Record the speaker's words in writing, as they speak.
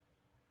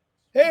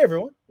Hey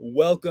everyone,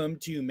 welcome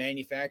to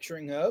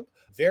Manufacturing Hub.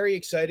 Very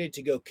excited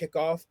to go kick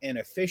off an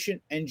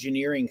efficient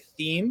engineering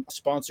theme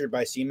sponsored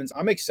by Siemens.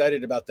 I'm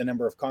excited about the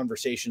number of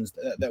conversations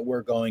that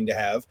we're going to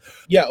have.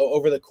 Yeah,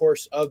 over the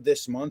course of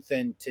this month,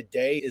 and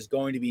today is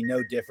going to be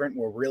no different.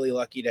 We're really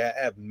lucky to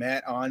have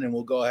Matt on, and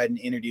we'll go ahead and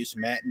introduce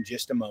Matt in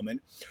just a moment.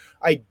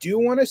 I do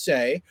want to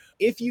say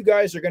if you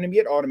guys are going to be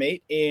at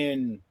Automate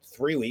in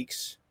 3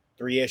 weeks,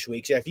 3-ish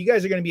weeks. Yeah, if you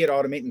guys are going to be at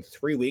Automate in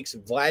 3 weeks,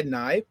 Vlad and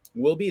I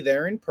will be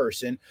there in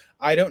person.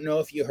 I don't know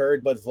if you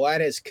heard, but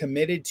Vlad has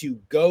committed to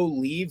go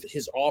leave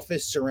his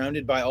office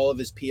surrounded by all of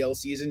his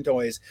PLCs and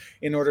toys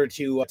in order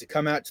to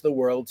come out to the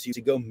world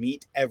to go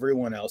meet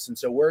everyone else. And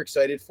so we're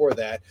excited for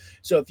that.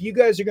 So if you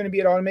guys are going to be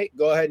at Automate,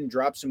 go ahead and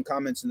drop some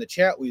comments in the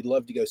chat. We'd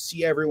love to go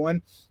see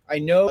everyone. I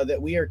know that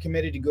we are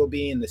committed to go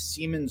be in the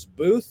Siemens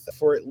booth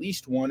for at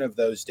least one of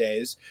those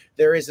days.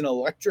 There is an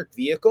electric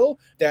vehicle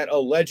that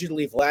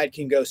allegedly Vlad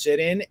can go sit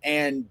in,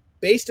 and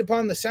based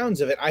upon the sounds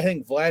of it, I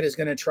think Vlad is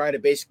going to try to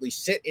basically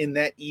sit in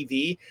that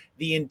EV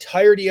the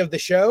entirety of the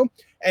show,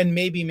 and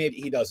maybe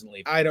he doesn't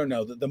leave. I don't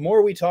know. The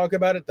more we talk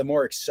about it, the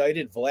more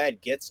excited Vlad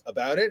gets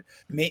about it.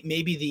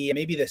 Maybe the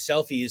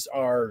selfies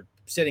are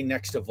sitting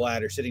next to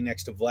Vlad or sitting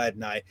next to Vlad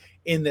and I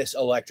in this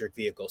electric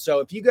vehicle.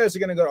 So if you guys are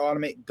going to go to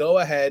Automate, go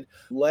ahead,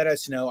 let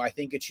us know. I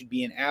think it should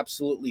be an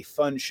absolutely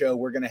fun show.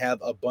 We're going to have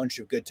a bunch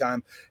of good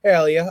time.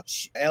 Alia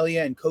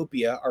and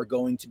Copia are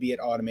going to be at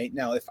Automate.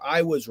 Now, if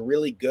I was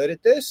really good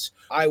at this,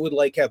 I would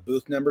have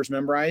booth numbers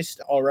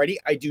memorized already.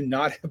 I do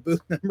not have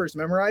booth numbers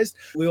memorized.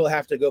 We will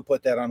have to go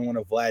put that on one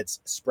of Vlad's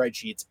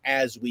spreadsheets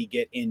as we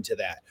get into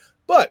that.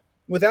 But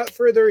without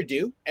further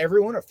ado,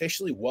 everyone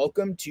officially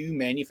welcome to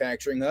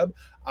Manufacturing Hub.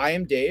 I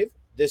am Dave.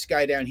 This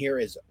guy down here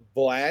is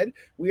Vlad.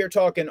 We are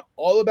talking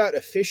all about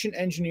efficient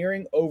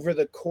engineering over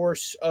the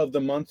course of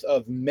the month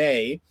of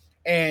May.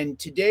 And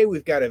today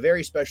we've got a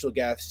very special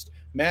guest,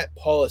 Matt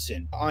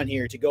Paulissen, on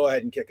here to go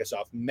ahead and kick us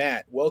off.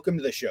 Matt, welcome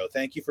to the show.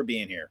 Thank you for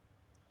being here.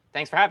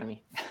 Thanks for having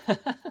me.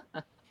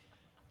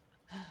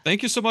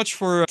 Thank you so much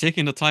for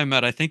taking the time,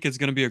 Matt. I think it's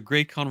going to be a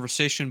great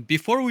conversation.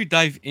 Before we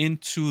dive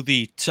into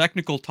the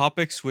technical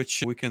topics,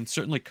 which we can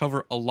certainly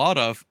cover a lot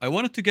of, I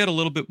wanted to get a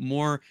little bit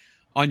more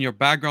on your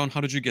background. How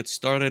did you get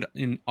started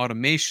in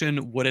automation?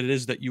 What it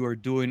is that you are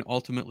doing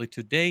ultimately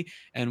today?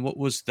 And what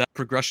was that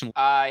progression?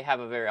 I have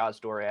a very odd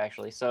story,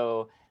 actually.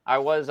 So I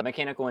was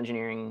mechanical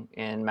engineering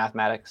in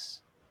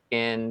mathematics.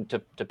 And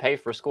to pay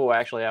for school,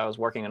 actually, I was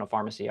working in a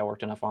pharmacy. I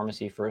worked in a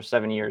pharmacy for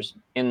 7 years.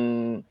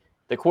 In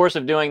the course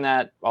of doing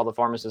that, all the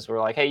pharmacists were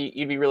like, hey,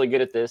 you'd be really good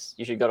at this.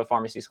 You should go to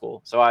pharmacy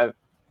school. So I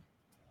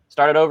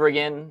started over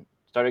again,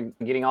 started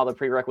getting all the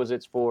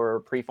prerequisites for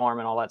pre-pharm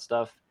and all that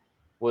stuff.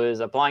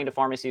 Was applying to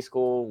pharmacy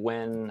school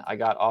when I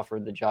got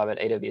offered the job at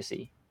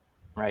AWC,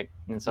 right?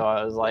 And so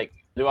I was like,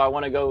 do I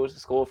want to go to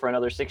school for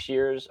another 6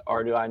 years,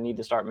 or do I need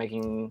to start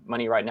making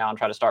money right now and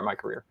try to start my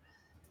career?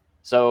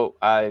 So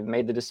I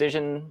made the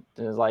decision.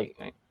 It was like,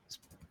 it's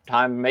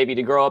time maybe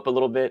to grow up a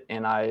little bit,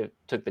 and I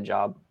took the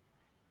job.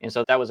 And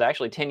so that was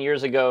actually 10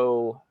 years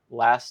ago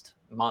last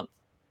month.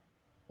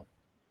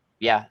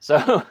 Yeah,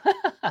 so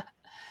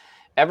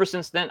ever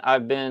since then,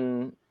 I've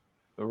been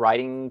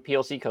writing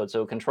PLC code.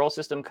 So control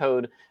system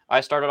code. I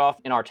started off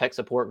in our tech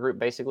support group,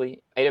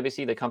 basically.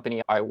 AWC, the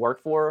company I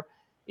work for,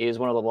 is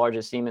one of the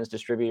largest Siemens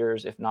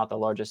distributors, if not the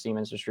largest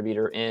Siemens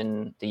distributor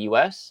in the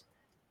US.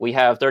 We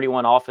have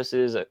 31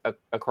 offices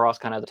across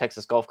kind of the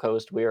Texas Gulf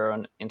Coast. We are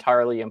an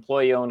entirely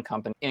employee-owned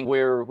company, and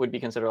we would be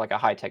considered like a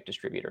high-tech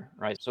distributor,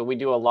 right? So we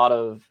do a lot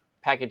of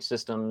package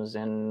systems,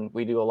 and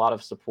we do a lot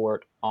of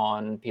support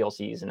on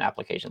PLCs and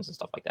applications and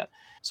stuff like that.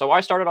 So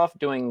I started off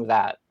doing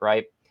that,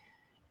 right?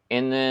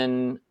 And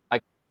then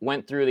I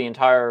went through the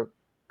entire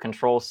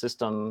control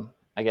system,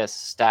 I guess,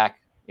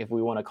 stack, if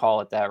we want to call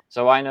it that.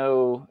 So I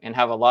know and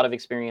have a lot of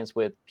experience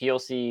with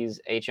PLCs,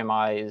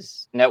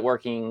 HMIs,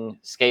 networking,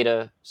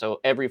 SCADA. So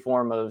every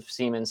form of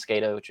Siemens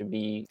SCADA, which would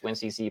be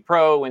WinCC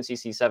Pro,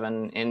 WinCC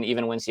 7, and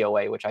even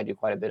WinCOA, which I do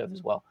quite a bit of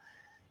as well.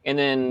 And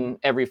then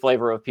every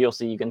flavor of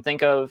PLC you can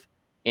think of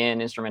in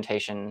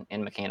instrumentation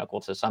and mechanical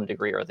to some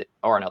degree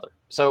or another.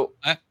 So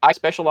I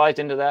specialized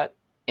into that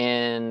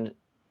and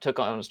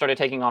started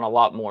taking on a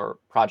lot more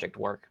project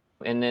work.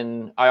 And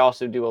then I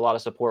also do a lot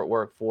of support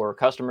work for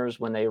customers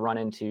when they run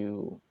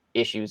into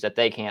issues that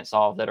they can't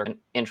solve that are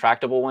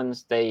intractable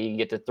ones. They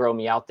get to throw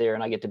me out there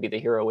and I get to be the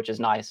hero, which is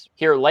nice.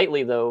 Here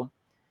lately, though,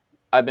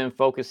 I've been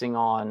focusing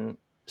on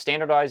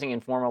standardizing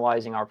and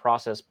formalizing our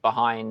process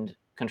behind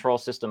control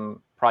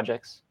system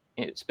projects,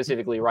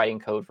 specifically writing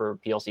code for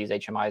PLCs,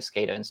 HMIs,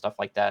 SCADA, and stuff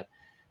like that,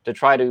 to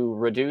try to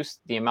reduce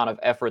the amount of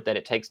effort that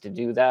it takes to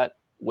do that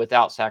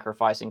without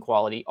sacrificing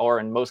quality, or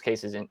in most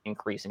cases,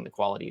 increasing the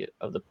quality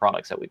of the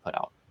products that we put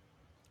out.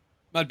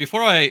 Matt,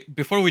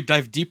 before we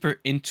dive deeper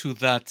into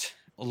that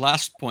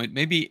last point,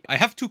 maybe I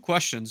have two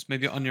questions,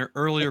 maybe on your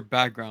earlier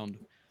background.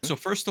 So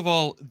first of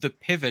all, the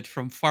pivot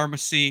from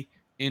pharmacy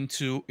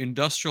into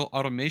industrial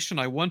automation.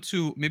 I want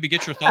to maybe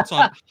get your thoughts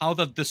on how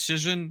that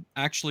decision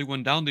actually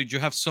went down. Did you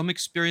have some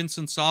experience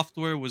in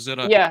software? Was it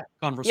a Yeah, yeah,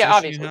 conversation you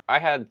obviously. had? I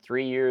had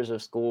 3 years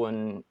of school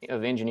and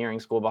of engineering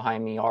school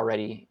behind me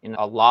already, and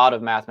a lot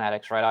of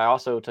mathematics, right? I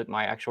also took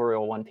my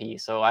actuarial 1P,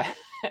 so I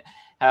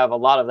have a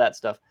lot of that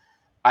stuff.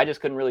 I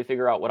just couldn't really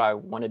figure out what I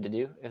wanted to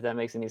do, if that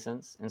makes any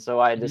sense. And so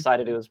I Mhm.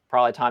 decided it was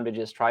probably time to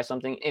just try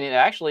something.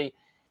 And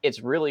it's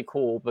really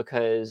cool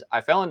because I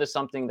fell into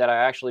something that I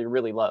actually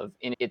really love.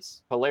 And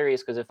it's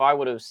hilarious because if I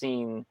would have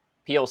seen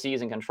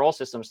PLCs and control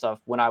system stuff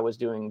when I was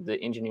doing the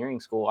engineering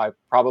school, I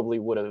probably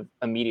would have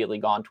immediately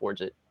gone towards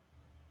it.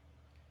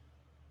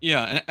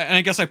 Yeah, and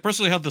I guess I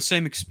personally had the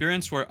same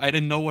experience where I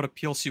didn't know what a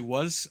PLC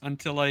was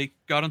until I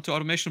got into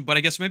automation. But I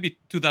guess maybe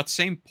to that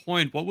same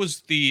point, what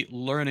was the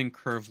learning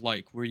curve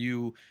like? Did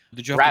you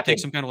have to take Rapid.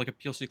 some kind of like a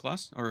PLC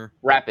class or?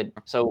 Rapid.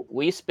 So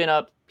we spin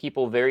up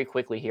people very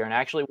quickly here. And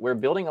actually, we're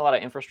building a lot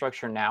of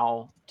infrastructure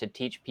now to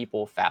teach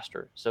people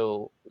faster.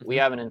 So we Mhm.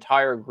 have an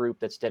entire group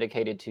that's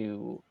dedicated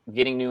to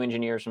getting new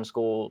engineers from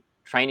school,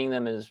 training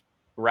them as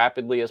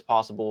rapidly as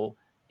possible,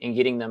 and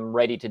getting them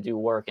ready to do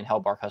work and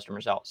help our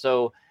customers out.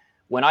 So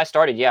when I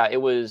started, yeah,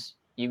 it was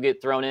you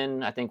get thrown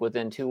in. I think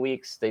within 2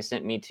 weeks, they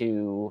sent me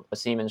to a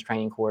Siemens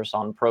training course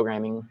on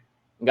programming.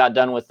 Got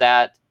done with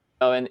that,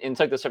 and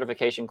took the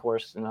certification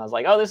course, and I was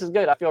like, oh, this is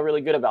good. I feel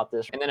really good about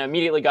this. And then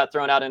immediately got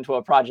thrown out into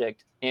a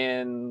project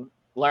and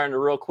learned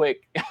real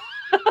quick.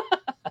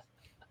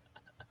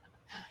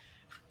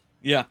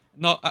 Yeah,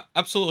 no,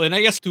 absolutely. And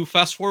I guess to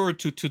fast forward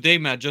to today,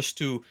 Matt, just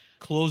to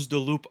close the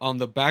loop on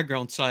the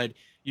background side,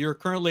 your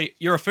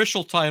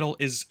official title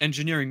is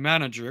engineering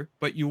manager,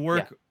 but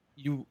Yeah,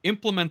 you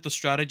implement the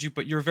strategy,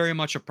 but you're very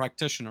much a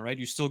practitioner, right?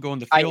 You still go in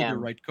the I field, you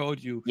am. write code,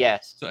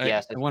 Yes, so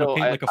yes. I It's want to still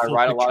paint like a I full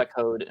write a lot picture.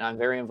 of code, and I'm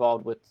very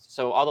involved with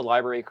so all the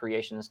library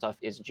creation and stuff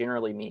is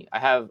generally me. I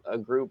have a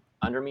group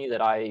under me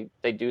that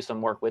they do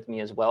some work with me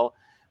as well,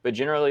 but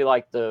generally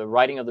like the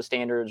writing of the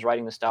standards,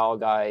 writing the style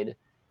guide,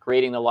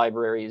 creating the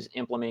libraries,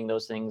 implementing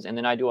those things, and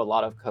then I do a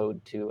lot of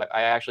code too.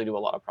 I actually do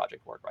a lot of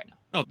project work right now.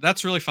 No,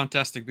 that's really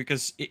fantastic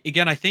because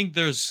again, I think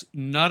there's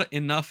not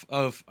enough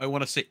of I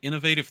want to say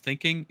innovative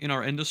thinking in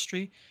our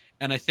industry,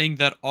 and I think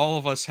that all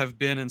of us have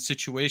been in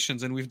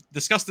situations, and we've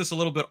discussed this a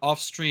little bit off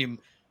stream,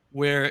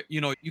 where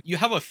you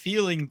have a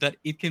feeling that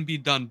it can be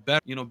done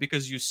better,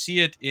 because you see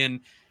it in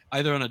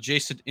either an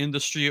adjacent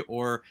industry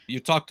or you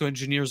talk to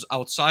engineers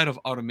outside of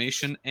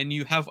automation, and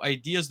you have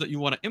ideas that you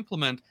want to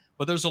implement,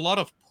 but there's a lot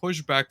of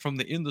pushback from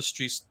the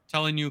industries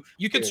telling you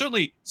you can Dude,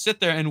 certainly sit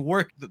there and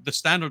work the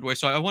standard way.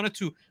 So I wanted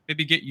to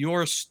maybe get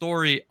your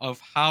story of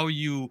how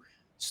you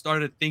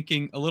started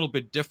thinking a little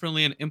bit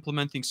differently and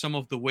implementing some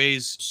of the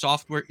ways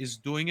software is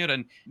doing it,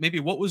 and maybe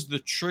what was the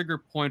trigger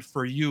point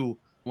for you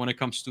when it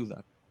comes to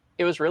that.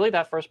 it was really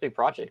that first big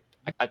project.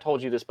 I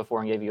told you this before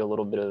and gave you a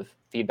little bit of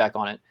feedback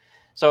on it.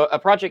 So a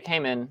project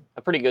came in,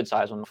 a pretty good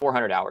size one,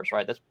 400 hours,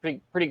 right? That's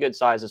pretty good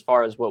size as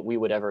far as what we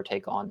would ever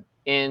take on.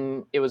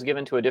 And it was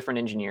given to a different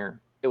engineer.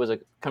 It was a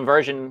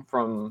conversion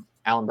from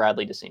Allen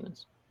Bradley to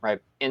Siemens, right?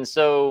 And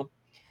so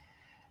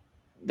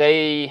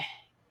they,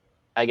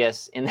 I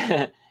guess,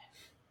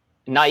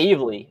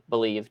 naively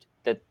believed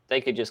that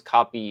they could just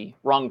copy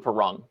rung per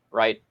rung,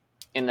 right?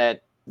 In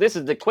that this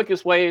is the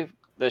quickest way,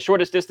 the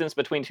shortest distance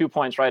between 2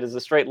 points, right, is a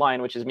straight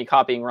line, which is me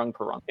copying rung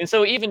per rung. And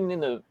so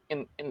even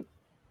in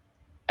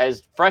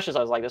as fresh as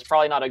I was like, that's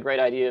probably not a great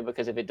idea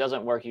because if it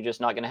doesn't work, you're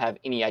just not going to have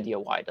any idea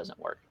why it doesn't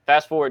work.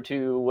 Fast forward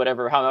to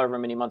however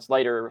many months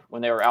later,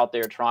 when they were out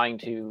there trying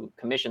to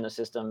commission the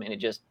system and it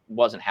just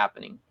wasn't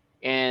happening.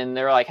 And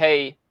they were like,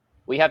 hey,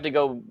 we have to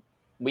go,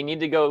 we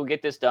need to go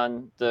get this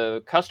done.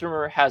 The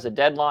customer has a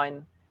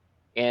deadline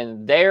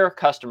and their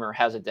customer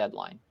has a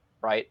deadline,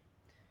 right?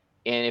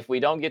 And if we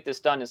don't get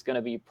this done, it's going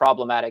to be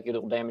problematic.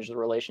 It'll damage the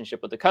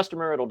relationship with the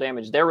customer. It'll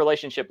damage their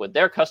relationship with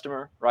their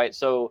customer, right?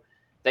 So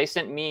they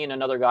sent me and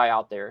another guy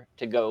out there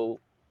to go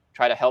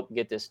try to help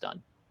get this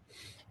done.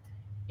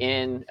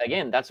 And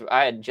again,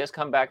 I had just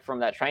come back from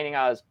that training.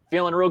 I was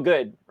feeling real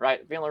good,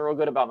 right? Feeling real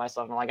good about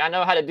myself. I'm like, I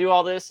know how to do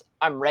all this.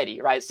 I'm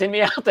ready, right? Send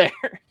me out there,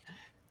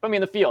 put me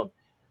in the field.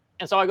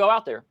 And so I go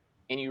out there,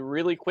 and you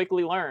really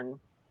quickly learn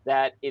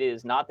that it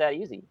is not that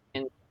easy.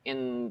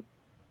 In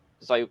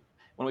so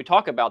when we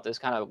talk about this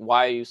kind of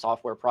why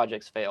software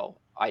projects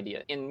fail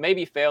idea, and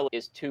maybe fail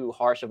is too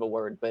harsh of a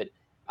word, but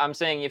I'm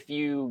saying if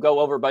you go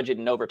over budget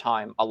and over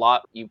time a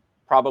lot, you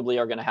probably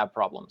are going to have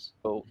problems.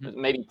 So Mhm.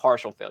 maybe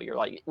partial failure,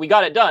 like we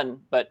got it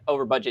done, but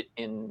over budget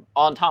in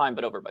on time,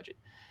 but over budget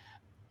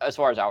as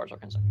far as hours are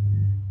concerned.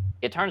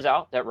 It turns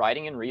out that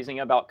writing and reasoning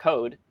about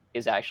code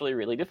is actually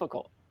really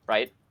difficult,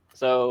 right?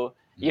 So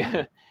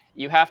you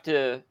you have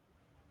to,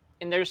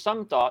 and there's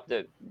some thought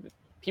that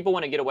people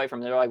want to get away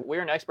from. They're like,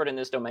 we're an expert in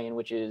this domain,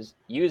 which is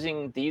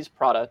using these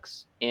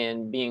products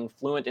and being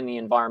fluent in the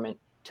environment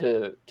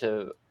to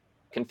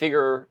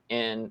configure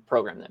and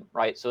program them,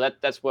 right? So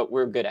that's what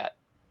we're good at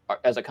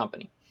as a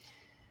company.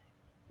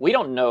 We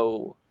don't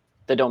know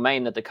the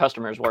domain that the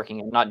customer is working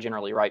in, not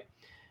generally, right?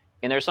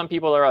 And there's some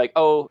people that are like,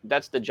 oh,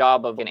 that's the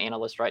job of an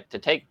analyst, right? To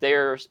take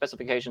their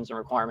specifications and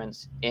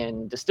requirements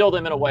and distill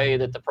them in a way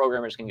that the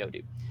programmers can go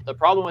do. The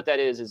problem with that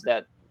is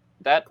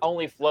that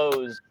only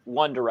flows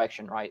one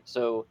direction, right?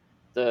 So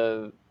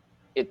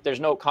there's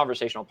no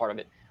conversational part of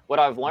it. What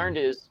I've learned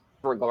is,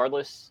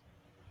 regardless,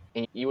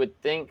 and you would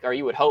think, or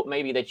you would hope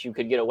maybe, that you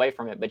could get away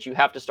from it, but you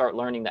have to start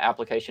learning the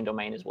application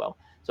domain as well.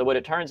 So what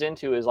it turns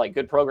into is, like,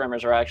 good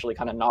programmers are actually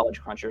kind of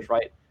knowledge crunchers,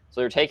 right?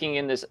 So they're taking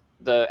in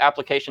the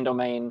application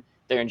domain,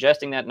 they're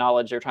ingesting that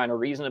knowledge, they're trying to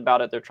reason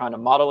about it, they're trying to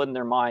model it in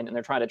their mind, and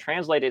they're trying to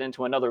translate it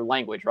into another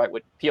language, right,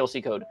 with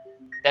PLC code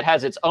that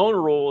has its own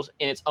rules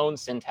and its own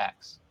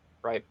syntax,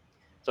 right?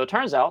 So it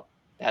turns out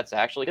that's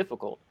actually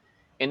difficult.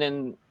 And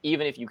then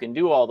even if you can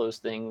do all those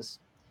things,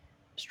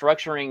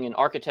 structuring and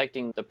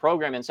architecting the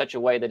program in such a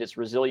way that it's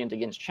resilient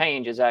against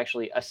change is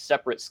actually a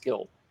separate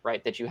skill,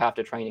 right, that you have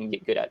to train and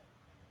get good at.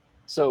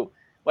 So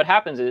what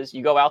happens is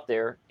you go out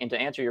there, and to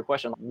answer your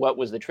question, what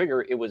was the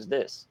trigger? It was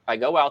this. I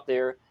go out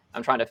there,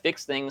 I'm trying to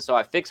fix things. So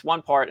I fix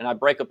one part and I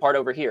break a part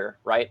over here,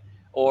 right?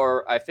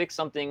 Or I fix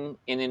something,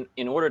 and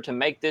in order to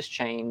make this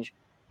change,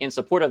 in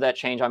support of that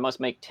change, I must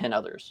make 10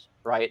 others,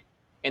 right?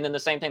 And then the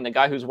same thing, the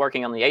guy who's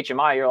working on the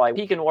HMI, you're like,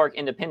 he can work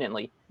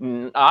independently.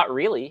 Not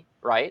really,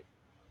 right?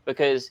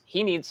 Because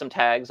he needs some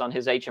tags on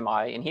his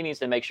HMI and he needs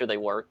to make sure they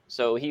work.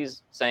 So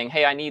he's saying,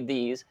 hey, I need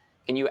these.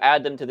 Can you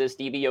add them to this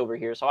DB over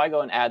here? So I go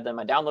and add them.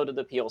 I downloaded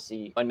the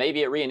PLC, and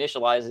maybe it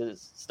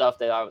reinitializes stuff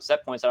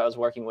set points that I was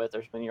working with.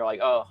 Or when you're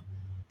like, oh,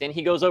 then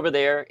he goes over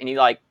there and he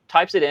like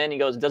types it in. He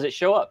goes, does it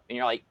show up? And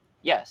you're like,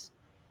 yes.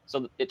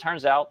 So it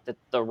turns out that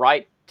the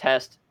right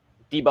test,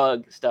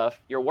 debug stuff,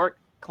 your work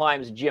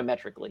climbs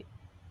geometrically.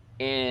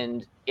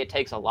 And it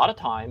takes a lot of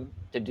time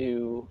to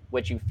do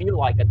what you feel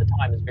like at the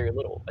time is very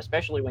little,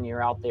 especially when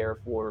you're out there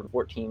for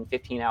 14,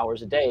 15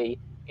 hours a day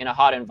in a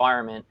hot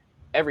environment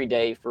every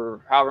day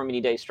for however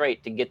many days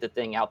straight to get the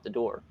thing out the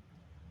door.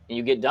 And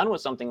you get done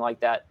with something like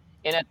that,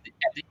 and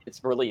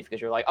it's relief, because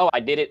you're like, oh, I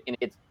did it, and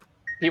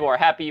people are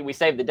happy, we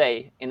saved the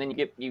day. And then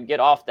you get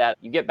off that,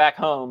 you get back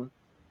home,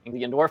 and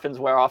the endorphins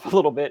wear off a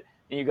little bit,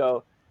 and you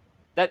go,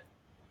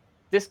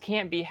 this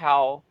can't be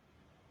how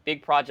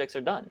big projects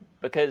are done,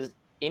 because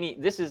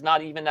this is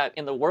not even that,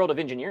 in the world of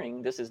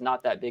engineering, this is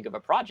not that big of a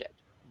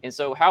project. And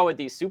so how would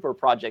these super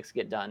projects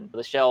get done?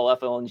 The Shell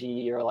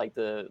FLNG, or like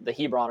the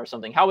Hebron or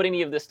something. How would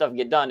any of this stuff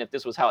get done if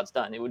this was how it's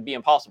done? It would be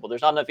impossible.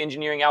 There's not enough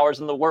engineering hours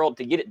in the world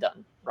to get it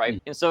done,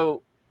 right? And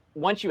so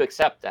once you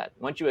accept that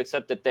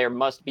there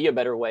must be a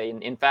better way,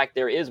 and in fact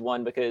there is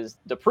one, because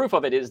the proof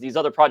of it is these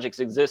other projects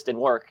exist and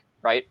work,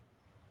 right?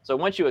 So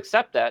once you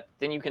accept that,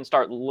 then you can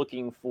start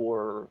looking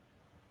for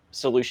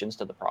solutions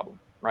to the problem,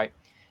 right?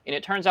 And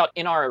it turns out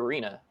in our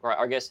arena, or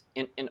I guess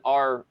in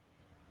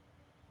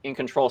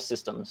control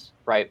systems,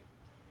 right,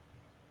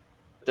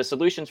 the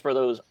solutions for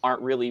those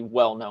aren't really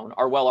well known,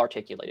 are well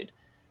articulated,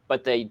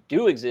 but they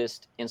do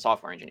exist in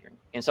software engineering.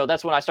 And so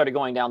that's when I started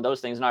going down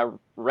those things, and I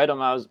read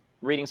them. I was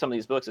reading some of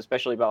these books,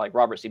 especially about like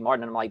Robert C.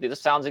 Martin, and I'm like, this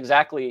sounds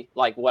exactly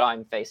like what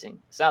I'm facing.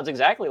 It sounds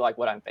exactly like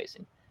what I'm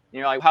facing. And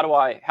you're like,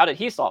 how did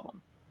he solve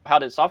them? How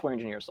did software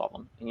engineers solve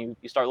them? And you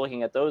start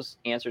looking at those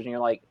answers, and you're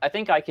like, I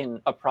think I can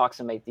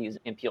approximate these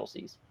in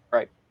PLCs,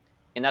 right?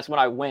 And that's when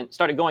I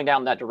started going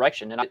down that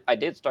direction. And I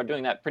did start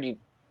doing that pretty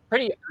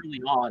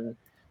early on,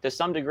 to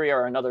some degree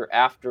or another,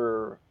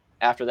 after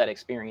that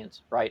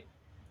experience, right?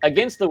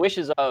 Against the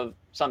wishes of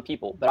some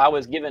people, but I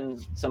was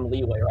given some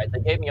leeway, right? They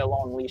gave me a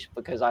long leash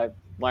because I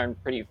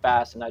learned pretty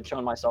fast and I'd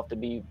shown myself to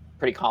be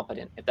pretty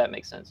competent, if that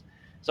makes sense.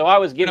 So I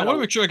was given I want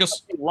to make sure, I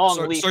guess, long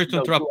leash. Sorry to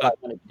interrupt that.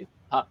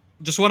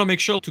 Just want to make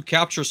sure to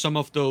capture some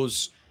of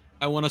those,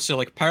 I want to say,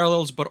 like,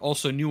 parallels, but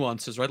also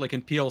nuances, right? Like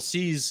in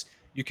PLCs,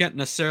 you can't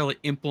necessarily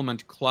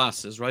implement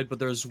classes, right? But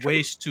there's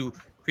ways to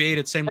create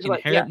it. Same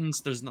inheritance.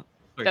 Yeah. There's not.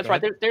 That's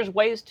right. There's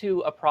ways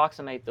to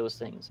approximate those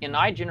things. And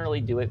I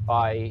generally do it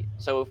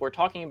so if we're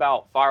talking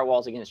about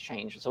firewalls against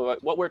change, so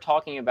what we're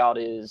talking about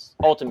is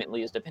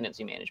ultimately is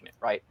dependency management,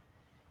 right?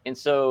 And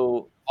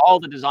so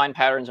all the design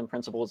patterns and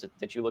principles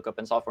that you look up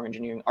in software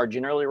engineering are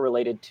generally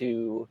related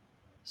to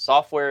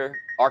software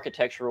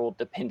architectural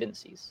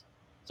dependencies.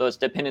 So it's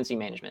dependency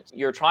management.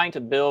 You're trying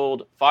to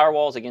build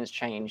firewalls against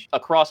change,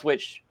 across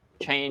which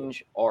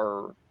change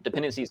or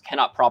dependencies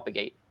cannot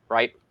propagate,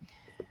 right?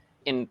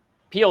 In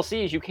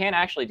PLCs, you can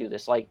actually do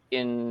this, especially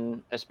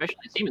in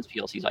Siemens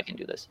PLCs, I can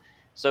do this.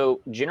 So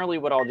generally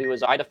what I'll do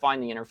is I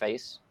define the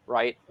interface,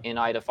 right? And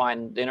I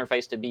define the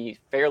interface to be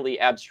fairly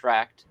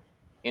abstract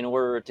in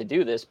order to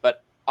do this,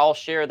 but I'll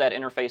share that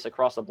interface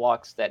across the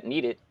blocks that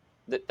need it.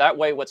 That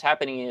way what's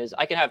happening is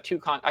I can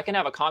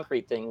have a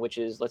concrete thing, which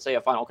is, let's say,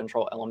 a final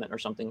control element or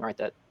something, right?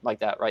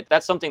 Right?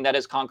 That's something that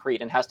is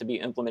concrete and has to be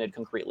implemented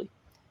concretely,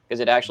 because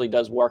it actually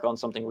does work on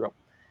something real.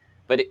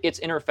 But its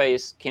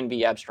interface can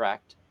be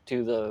abstract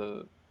to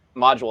the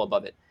module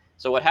above it.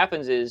 So what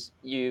happens is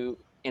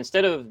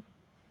instead of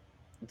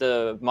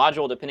the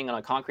module depending on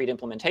a concrete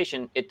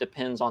implementation, it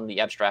depends on the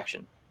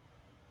abstraction,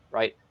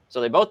 right?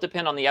 So they both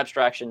depend on the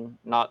abstraction,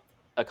 not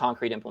a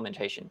concrete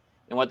implementation.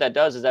 And what that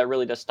does is that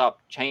really does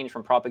stop change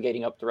from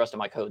propagating up the rest of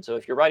my code. So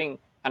if you're writing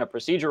kind of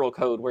procedural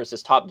code where it's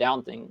this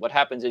top-down thing, what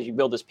happens is you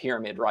build this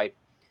pyramid, right?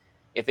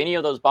 If any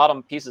of those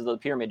bottom pieces of the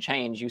pyramid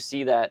change, you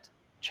see that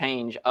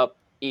change up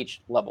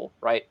each level,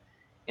 right?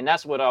 And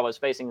that's what I was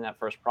facing in that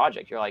first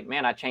project. You're like,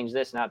 man, I changed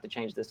this, now I have to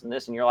change this and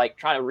this. And you're like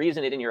trying to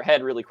reason it in your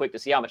head really quick to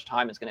see how much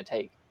time it's going to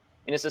take.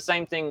 And it's the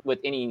same thing with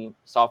any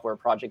software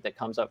project that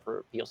comes up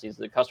for PLCs.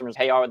 The customers,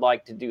 hey, I would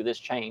like to do this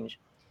change.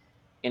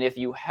 And if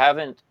you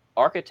haven't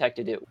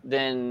architected it,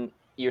 then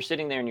you're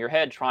sitting there in your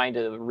head trying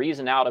to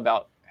reason out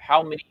about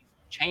how many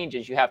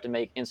changes you have to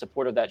make in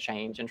support of that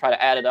change and try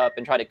to add it up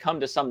and try to come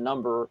to some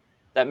number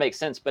that makes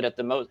sense. But at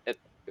the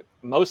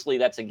mostly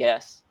that's a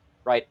guess,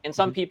 right? And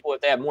some people,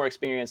 if they have more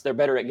experience, they're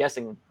better at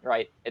guessing,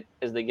 right,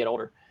 as they get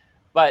older.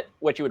 But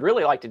what you would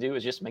really like to do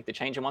is just make the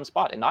change in one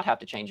spot and not have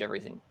to change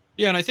everything.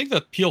 Yeah, and I think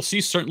that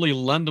PLCs certainly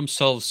lend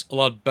themselves a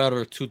lot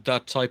better to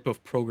that type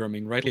of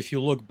programming, right? If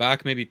you look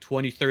back maybe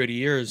 20, 30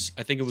 years,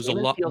 I think it was a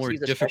lot more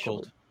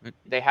difficult. Right?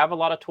 They have a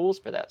lot of tools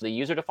for that. The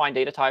user-defined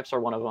data types are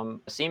one of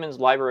them. Siemens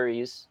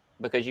libraries,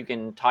 because you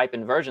can type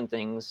and version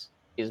things,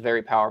 is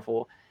very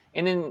powerful.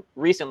 And then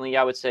recently,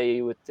 I would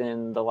say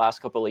within the last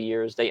couple of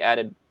years, they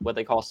added what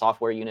they call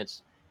software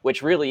units,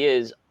 which really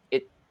is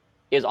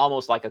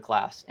almost like a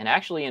class. And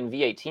actually in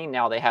V18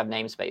 now, they have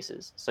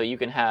namespaces. So you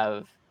can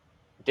have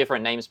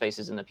different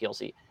namespaces in the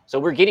PLC. So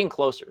we're getting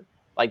closer.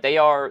 Like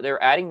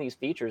they're adding these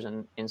features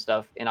and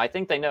stuff. And I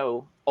think they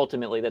know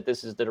ultimately that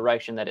this is the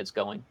direction that it's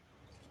going.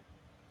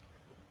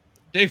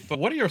 Dave,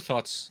 what are your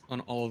thoughts on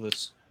all of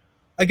this?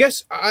 I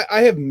guess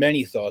I have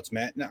many thoughts,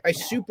 Matt. Now, I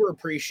super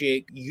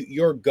appreciate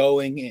your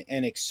going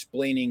and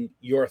explaining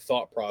your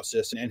thought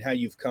process and how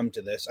you've come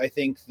to this. I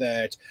think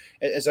that,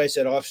 as I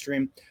said off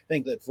stream, I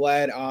think that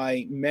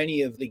Vlad,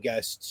 many of the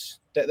guests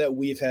that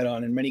we've had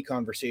on and many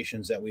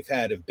conversations that we've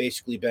had have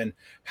basically been,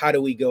 how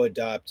do we go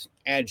adopt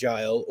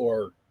agile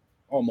or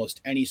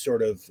almost any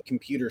sort of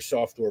computer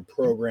software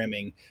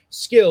programming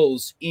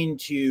skills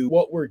into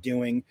what we're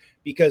doing?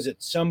 Because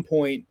at some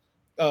point,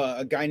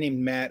 a guy named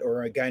Matt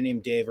or a guy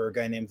named Dave or a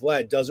guy named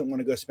Vlad doesn't want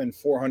to go spend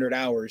 400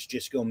 hours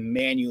just go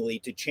manually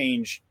to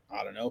change,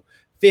 I don't know,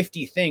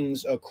 50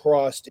 things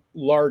across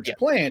large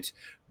plant,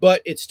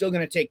 but it's still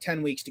going to take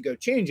 10 weeks to go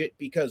change it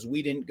because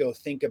we didn't go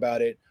think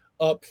about it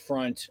up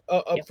front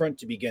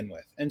to begin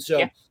with. And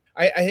so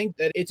I think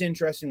that it's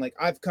interesting. Like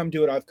I've come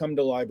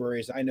to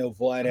libraries. I know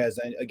Vlad has,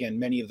 again,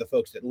 many of the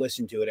folks that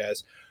listen to it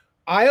as.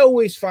 I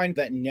always find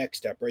that next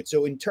step, right?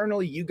 So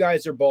internally, you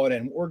guys are bought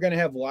in. We're going to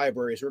have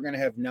libraries. We're going to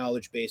have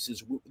knowledge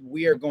bases.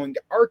 We are going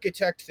to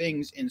architect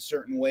things in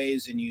certain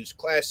ways and use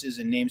classes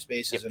and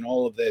namespaces and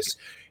all of this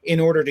in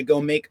order to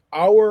go make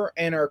our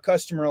and our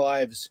customer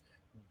lives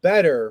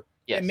better.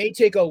 It may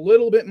take a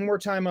little bit more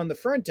time on the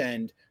front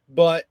end,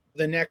 but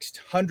the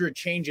next 100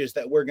 changes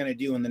that we're going to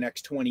do in the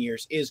next 20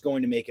 years is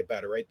going to make it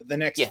better, right? The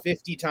next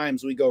 50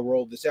 times we go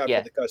roll this out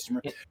for the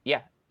customer.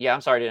 Yeah,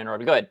 I'm sorry to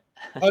interrupt. Go ahead.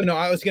 Oh, no,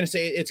 I was going to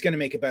say it's going to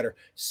make it better.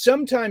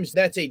 Sometimes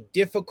that's a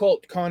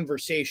difficult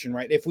conversation,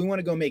 right? If we want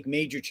to go make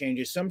major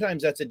changes,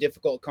 sometimes that's a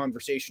difficult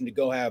conversation to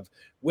go have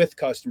with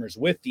customers,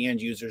 with the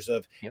end users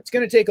of it's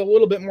going to take a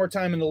little bit more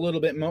time and a little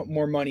bit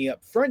more money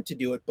up front to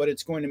do it, but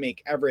it's going to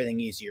make everything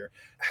easier.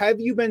 Have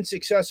you been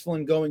successful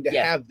in going to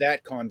have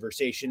that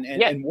conversation?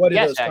 And what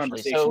are those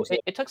conversations? So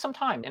it took some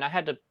time and I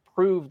had to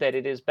prove that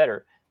it is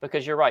better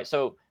because you're right.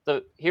 So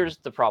here's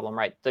the problem,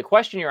 right? The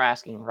question you're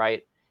asking,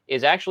 right,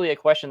 is actually a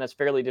question that's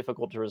fairly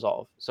difficult to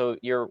resolve. So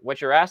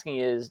what you're asking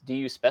is, do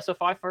you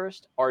specify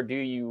first or do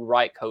you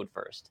write code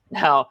first?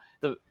 Now,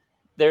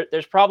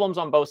 there's problems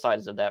on both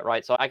sides of that,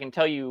 right? So I can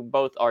tell you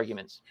both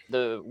arguments.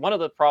 One of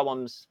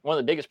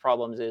the biggest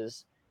problems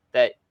is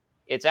that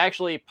it's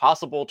actually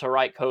possible to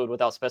write code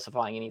without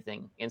specifying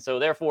anything. And so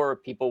therefore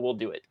people will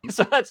do it.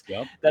 So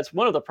that's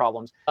one of the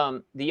problems.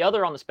 The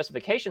other on the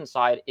specification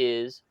side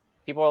is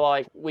people are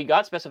like, we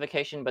got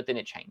specification, but then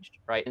it changed,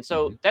 right? And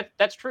so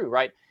that's true,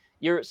 right?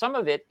 Some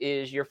of it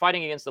is you're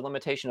fighting against the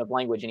limitation of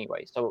language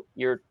anyway. So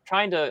you're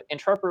trying to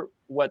interpret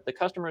what the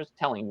customer is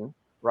telling you,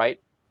 right?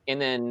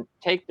 And then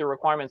take the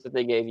requirements that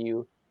they gave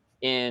you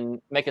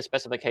and make a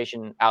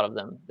specification out of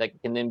them that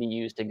can then be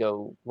used to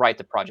go write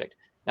the project.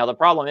 Now, the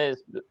problem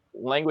is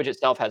language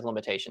itself has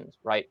limitations,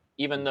 right?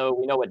 Even though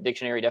we know what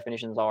dictionary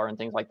definitions are and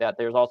things like that,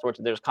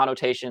 there's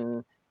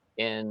connotation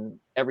and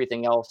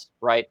everything else,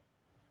 right?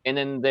 And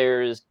then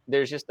there's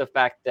just the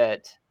fact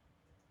that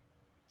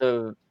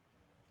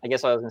I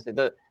guess what I was going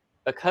to say,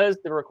 because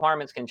the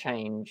requirements can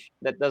change,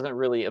 that doesn't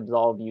really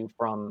absolve you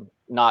from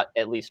not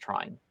at least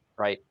trying,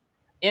 right?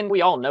 And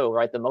we all know,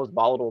 right, the most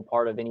volatile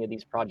part of any of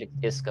these projects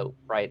is scope,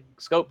 right?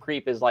 Scope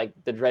creep is like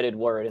the dreaded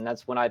word. And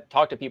that's when I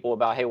talk to people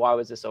about, hey, why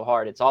was this so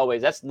hard?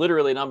 That's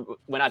literally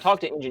when I talk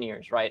to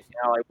engineers, right?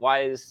 Like,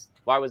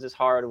 why was this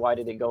hard? Why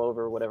did it go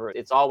over? Whatever.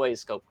 It's always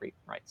scope creep,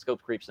 right?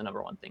 Scope creep's the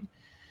number one thing.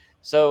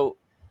 So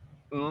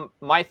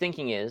my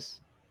thinking is,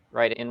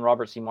 right, and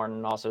Robert C.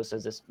 Martin also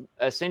says this,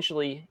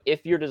 essentially,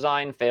 if your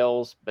design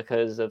fails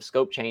because of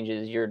scope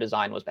changes, your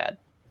design was bad.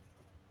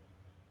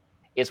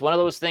 It's one of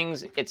those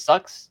things, it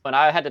sucks. When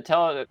I had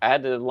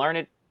to learn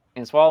it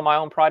and swallow my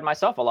own pride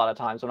myself a lot of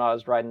times when I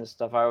was writing this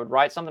stuff. I would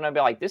write something and I'd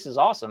be like, this is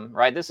awesome,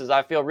 right?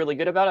 I feel really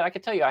good about it. I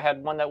could tell you I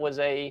had one that was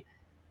it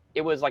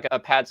was like a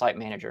pad site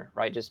manager,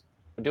 right? Just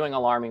doing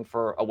alarming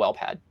for a well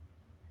pad.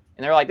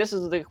 And they're like, this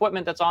is the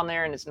equipment that's on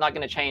there and it's not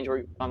going to change.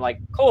 I'm like,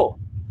 cool,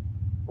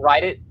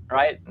 write it,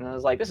 right? And I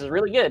was like, this is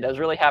really good. I was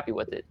really happy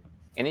with it.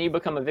 And then you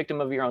become a victim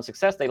of your own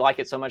success. They like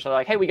it so much. They're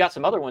like, hey, we got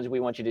some other ones we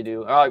want you to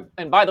do.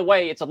 And by the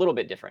way, it's a little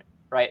bit different,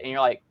 right? And you're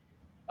like,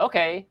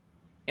 okay.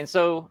 And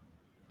so,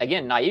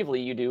 again,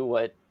 naively, you do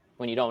what,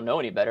 when you don't know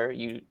any better,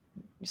 you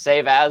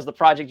save as the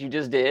project you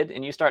just did,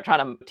 and you start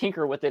trying to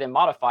tinker with it and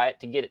modify it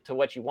to get it to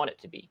what you want it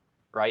to be,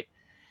 right?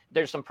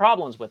 There's some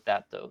problems with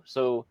that, though.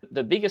 So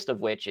the biggest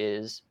of which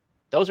is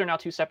those are now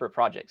two separate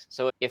projects.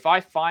 So if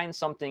I find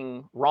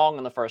something wrong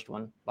in the first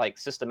one, like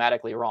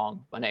systematically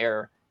wrong, an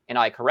error, and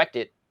I correct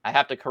it, I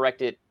have to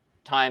correct it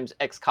times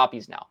X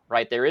copies now,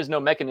 right? There is no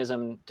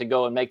mechanism to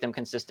go and make them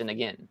consistent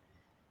again.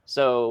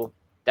 So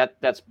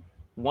that's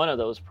one of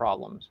those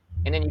problems.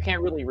 And then you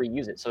can't really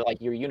reuse it. So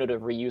like your unit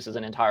of reuse is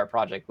an entire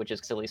project, which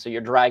is silly. So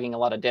you're dragging a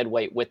lot of dead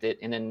weight with it,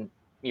 and then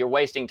you're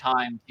wasting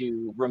time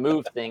to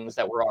remove things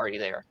that were already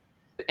there.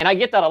 And I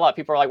get that a lot.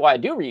 People are like, well, I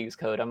do reuse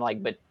code. I'm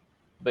like,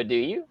 but do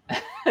you?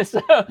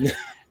 So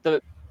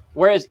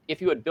whereas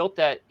if you had built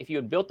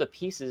the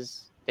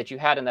pieces that you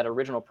had in that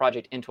original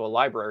project into a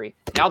library,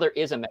 now there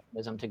is a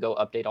mechanism to go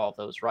update all of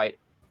those, right?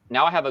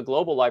 Now I have a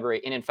global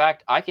library, and in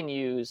fact, I can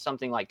use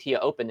something like TIA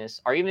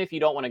Openness, or even if you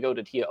don't want to go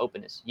to TIA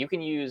Openness, you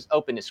can use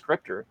Openness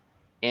Scripter,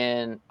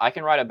 and I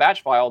can write a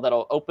batch file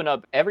that'll open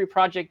up every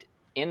project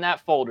in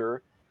that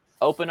folder,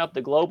 open up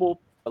the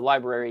global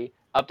library,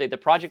 update the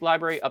project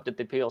library, update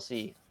the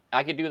PLC.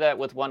 I could do that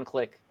with one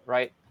click,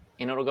 right?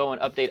 And it'll go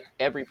and update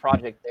every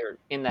project there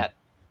in that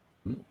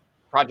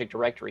project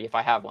directory if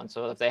I have one.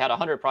 So if they had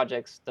 100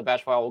 projects, the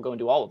batch file will go and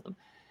do all of them.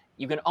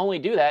 You can only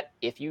do that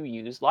if you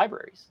use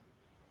libraries.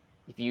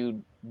 If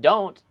you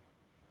don't,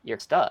 you're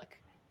stuck.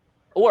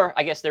 Or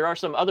I guess there are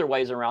some other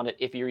ways around it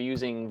if you're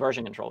using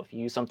version control. If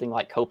you use something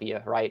like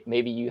Copia, right?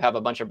 Maybe you have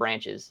a bunch of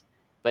branches.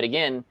 But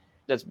again,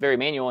 that's very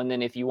manual. And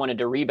then if you wanted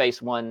to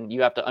rebase one,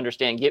 you have to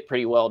understand Git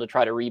pretty well to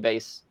try to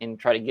rebase and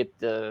try to get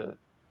the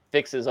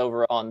fixes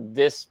over on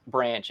this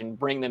branch and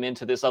bring them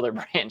into this other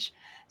branch.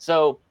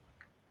 So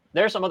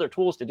there are some other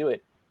tools to do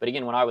it. But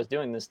again, when I was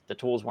doing this, the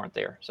tools weren't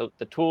there. So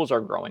the tools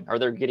are growing, or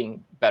they're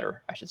getting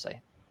better, I should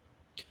say.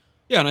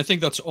 Yeah, and I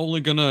think that's only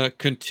gonna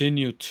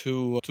continue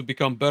to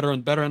become better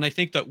and better. And I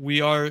think that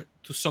we are,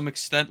 to some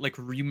extent, like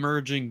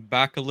remerging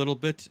back a little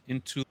bit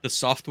into the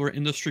software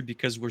industry,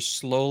 because we're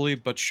slowly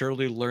but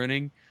surely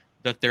learning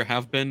that there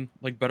have been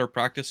like better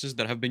practices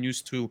that have been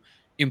used to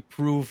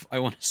improve, I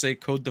want to say,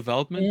 code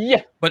development.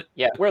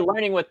 Yeah, we're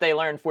learning what they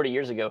learned 40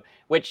 years ago,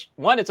 which,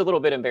 one, it's a little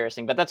bit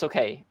embarrassing, but that's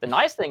okay. The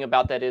nice thing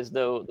about that is,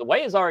 though, the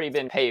way has already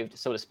been paved,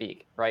 so to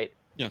speak, right?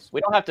 Yes. We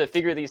don't have to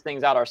figure these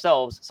things out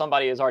ourselves.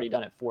 Somebody has already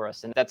done it for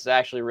us, and that's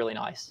actually really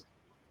nice.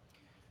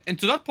 And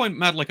to that point,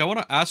 Matt, like I want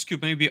to ask you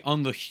maybe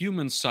on the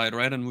human side,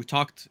 right? And we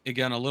talked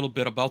again a little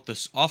bit about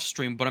this off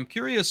stream, but I'm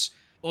curious,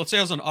 let's say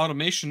as an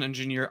automation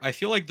engineer, I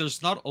feel like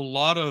there's not a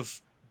lot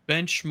of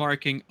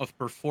benchmarking of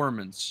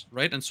performance,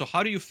 right? And so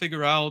how do you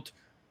figure out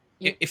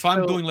if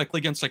I'm doing like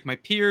against like my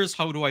peers,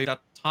 how do I that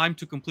time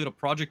to complete a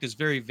project is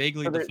very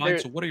vaguely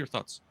defined. So what are your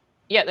thoughts?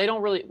 Yeah, they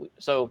don't really.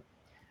 So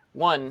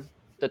one,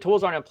 the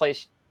tools aren't in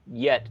place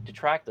yet to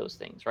track those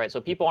things, right?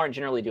 So people aren't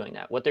generally doing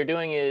that. What they're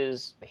doing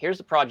is, here's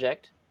the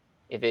project.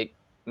 If it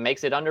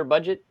makes it under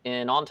budget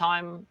and on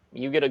time,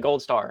 you get a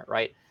gold star,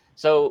 right?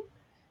 So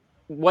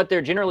what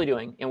they're generally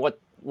doing, and what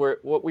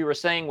we were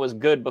saying was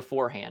good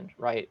beforehand,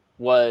 right,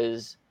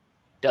 was,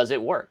 does it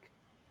work?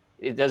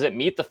 Does it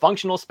meet the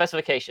functional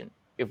specification,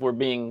 if we're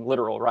being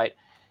literal, right?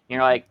 And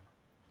you're like,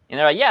 and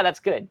they're like, yeah, that's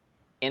good.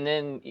 And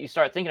then you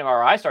start thinking about,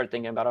 or I started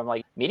thinking about, I'm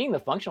like, meeting the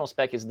functional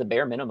spec is the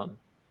bare minimum.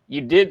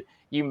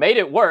 You made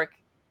it work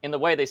in the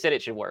way they said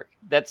it should work.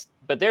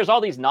 But there's all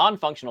these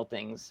non-functional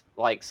things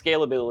like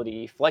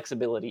scalability,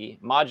 flexibility,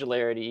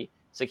 modularity,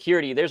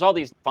 security. There's all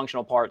these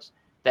functional parts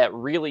that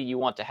really you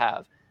want to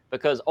have,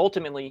 because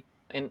ultimately,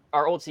 and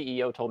our old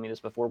CEO told me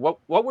this before,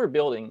 what we're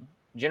building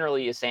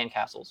generally is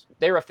sandcastles.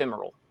 They're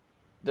ephemeral.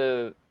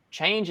 The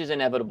change is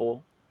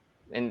inevitable,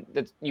 and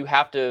that you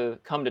have to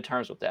come to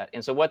terms with that.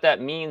 And so what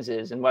that means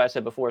is, and what I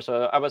said before,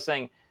 so I was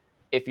saying,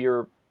 if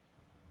your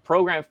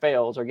program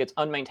fails or gets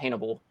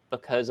unmaintainable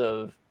because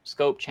of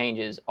scope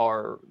changes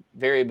or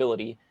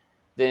variability,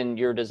 then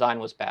your design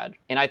was bad.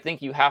 And I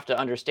think you have to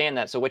understand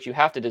that. So what you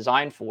have to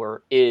design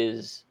for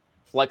is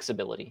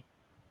flexibility,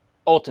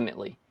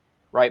 ultimately,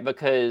 right?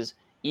 Because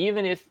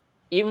even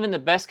in the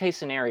best case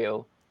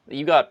scenario,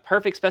 you got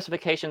perfect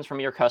specifications from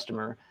your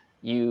customer,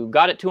 you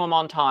got it to them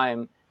on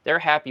time, they're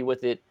happy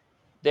with it,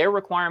 their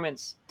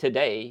requirements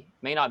today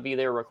may not be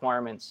their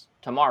requirements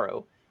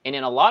tomorrow. And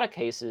in a lot of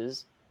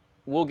cases,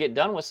 we'll get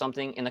done with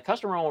something and the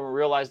customer will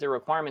realize their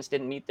requirements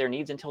didn't meet their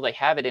needs until they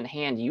have it in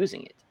hand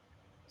using it.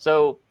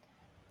 So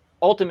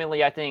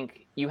ultimately, I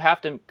think you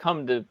have to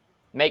come to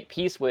make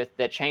peace with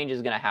that change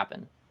is going to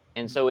happen.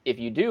 And so if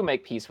you do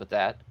make peace with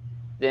that,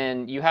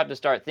 then you have to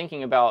start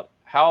thinking about,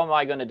 how am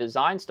I going to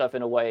design stuff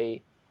in a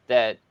way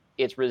that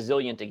it's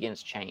resilient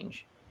against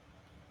change?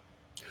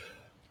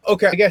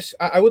 Okay, I guess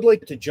I would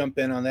like to jump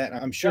in on that.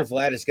 I'm sure Yeah.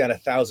 Vlad has got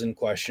 1,000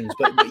 questions,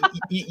 but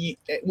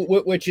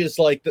which is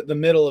like the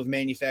middle of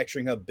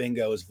Manufacturing Hub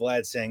bingo is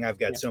Vlad saying, I've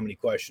got so many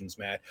questions,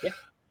 Matt. Yeah.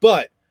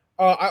 But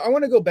I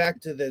want to go back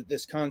to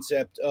this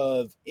concept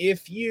of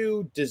if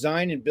you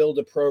design and build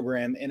a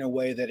program in a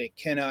way that it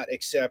cannot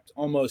accept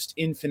almost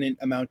infinite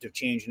amount of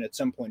change and at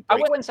some point I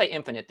break. wouldn't say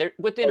infinite. They're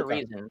within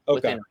reason.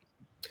 Okay.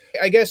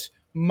 I guess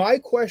my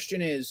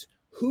question is,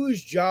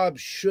 whose job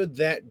should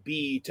that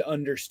be to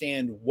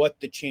understand what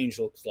the change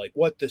looks like,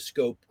 what the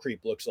scope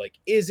creep looks like?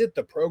 Is it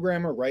the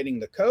programmer writing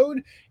the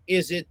code?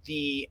 Is it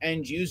the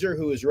end user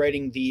who is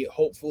writing the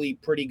hopefully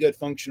pretty good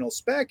functional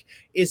spec?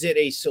 Is it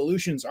a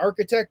solutions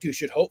architect who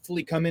should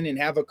hopefully come in and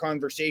have a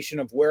conversation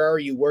of where are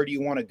you? Where do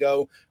you want to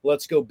go?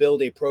 Let's go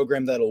build a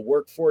program that'll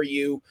work for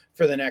you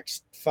for the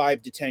next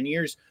 5 to 10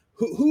 years.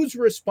 Whose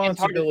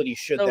responsibility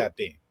should that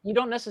be? You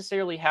don't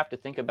necessarily have to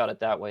think about it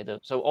that way, though.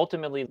 So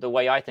ultimately, the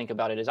way I think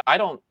about it is I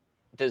don't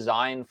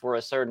design for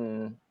a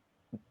certain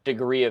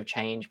degree of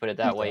change, put it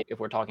that way, if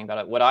we're talking about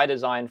it. What I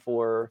design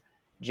for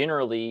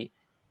generally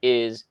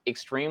is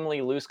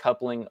extremely loose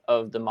coupling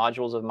of the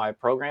modules of my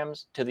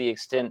programs to the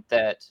extent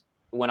that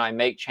when I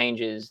make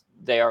changes,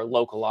 they are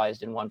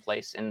localized in one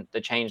place and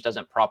the change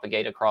doesn't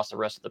propagate across the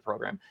rest of the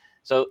program.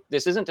 So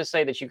this isn't to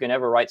say that you can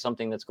ever write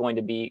something that's going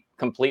to be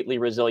completely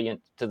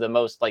resilient to the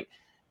most, like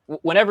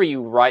whenever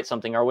you write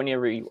something or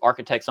whenever you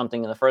architect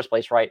something in the first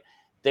place, right,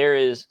 there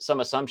is some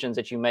assumptions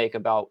that you make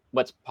about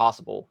what's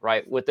possible,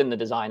 right, within the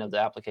design of the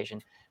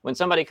application. When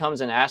somebody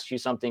comes and asks you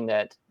something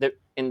that,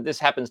 and this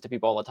happens to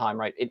people all the time,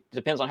 right, it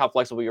depends on how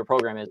flexible your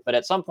program is, but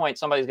at some point,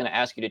 somebody's going to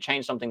ask you to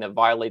change something that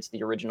violates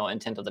the original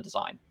intent of the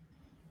design.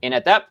 And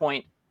at that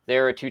point,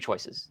 there are two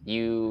choices.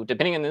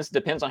 Depending on this,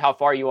 depends on how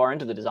far you are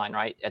into the design,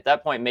 right? At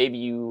that point, maybe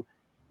you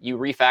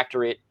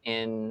refactor it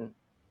and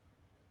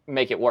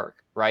make it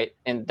work, right?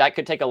 And that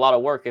could take a lot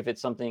of work if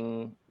it's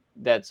something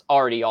that's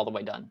already all the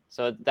way done.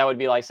 So that would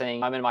be like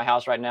saying, I'm in my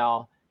house right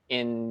now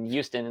in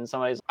Houston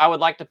and I would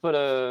like to put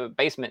a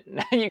basement.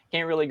 You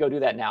can't really go do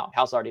that now.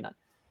 House already done.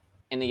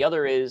 And the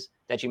other is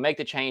that you make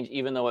the change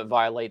even though it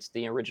violates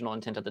the original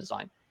intent of the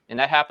design. And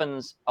that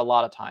happens a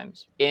lot of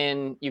times.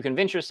 And you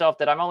convince yourself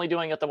that I'm only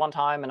doing it the one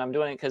time and I'm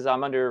doing it because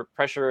I'm under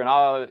pressure and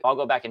I'll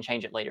go back and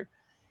change it later.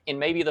 And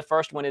maybe the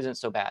first one isn't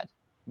so bad.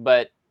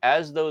 But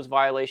as those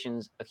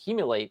violations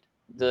accumulate,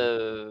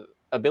 the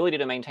ability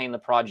to maintain the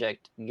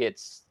project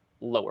gets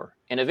lower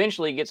and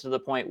eventually gets to the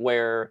point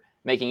where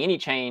making any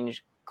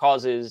change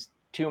causes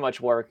too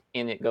much work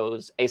and it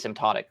goes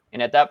asymptotic.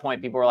 And at that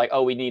point, people are like,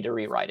 oh, we need to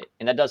rewrite it.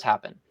 And that does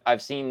happen.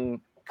 I've seen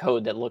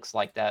code that looks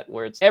like that,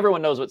 where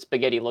everyone knows what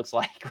spaghetti looks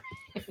like.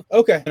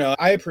 Okay, no,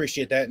 I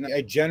appreciate that, and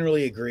I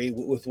generally agree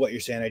with what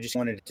you're saying. I just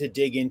wanted to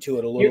dig into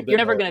it a little bit. You're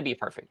never going to be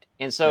perfect,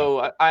 and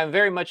so I'm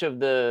very much of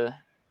the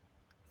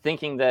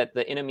thinking that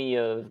the enemy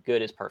of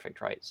good is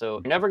perfect, right?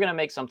 So you're never going to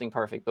make something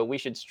perfect, but we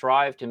should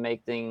strive to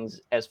make things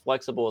as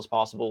flexible as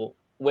possible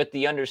with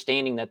the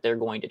understanding that they're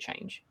going to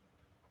change.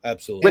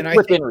 Absolutely,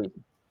 within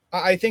reason.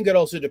 I think it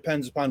also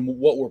depends upon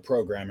what we're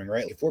programming,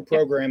 right? If we're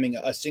programming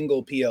a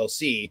single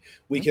PLC,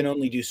 we can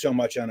only do so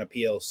much on a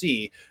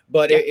PLC.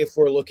 But if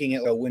we're looking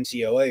at a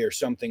WinCOA or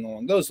something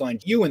along those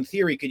lines, you in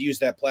theory could use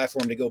that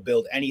platform to go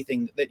build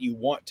anything that you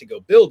want to go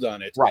build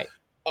on it, right?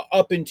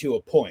 Up into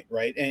a point,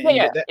 right? And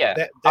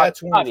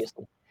that's one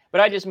obviously.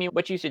 But I just mean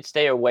what you should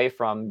stay away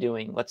from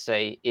doing, let's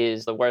say,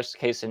 is the worst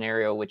case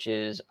scenario, which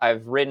is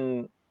I've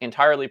written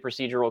entirely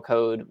procedural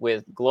code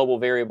with global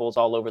variables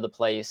all over the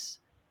place,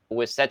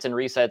 with sets and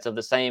resets of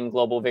the same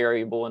global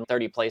variable in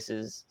 30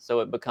 places, so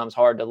it becomes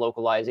hard to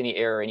localize any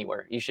error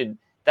anywhere.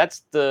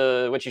 That's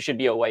what you should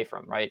be away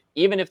from, right?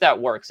 Even if that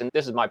works, and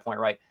this is my point,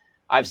 right?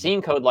 I've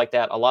seen code like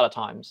that a lot of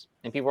times,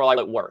 and people are like,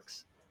 it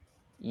works.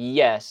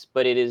 Yes,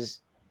 but it is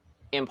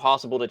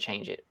impossible to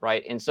change it,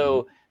 right? And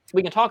so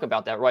we can talk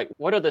about that, right?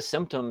 What are the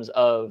symptoms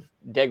of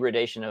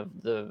degradation of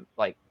the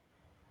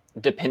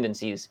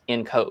dependencies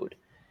in code?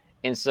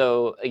 And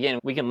so again,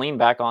 we can lean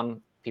back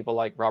on people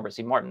like Robert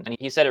C. Martin, and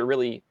he said it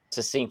really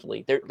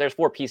succinctly. There's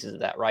 4 pieces of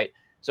that, right?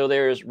 So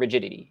there's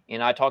rigidity,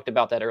 and I talked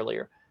about that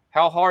earlier.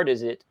 How hard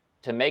is it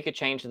to make a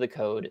change to the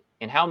code,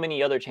 and how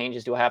many other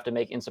changes do I have to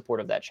make in support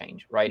of that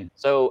change, right?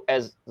 So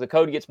as the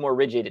code gets more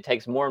rigid, it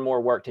takes more and more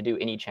work to do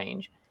any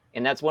change.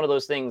 And that's one of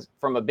those things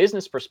from a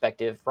business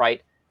perspective,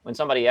 right? When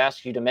somebody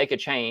asks you to make a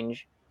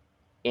change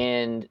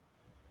and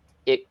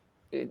it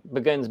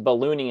begins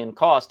ballooning in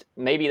cost,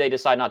 maybe they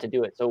decide not to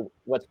do it. So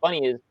what's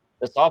funny is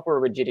the software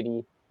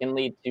rigidity can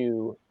lead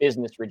to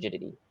business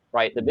rigidity,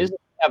 right? The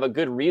business have a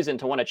good reason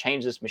to want to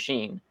change this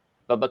machine,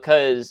 but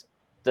because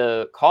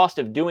the cost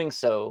of doing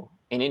so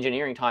in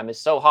engineering time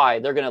is so high,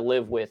 they're going to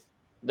live with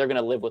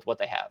what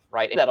they have,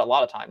 right? And that a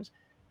lot of times,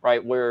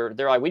 right, where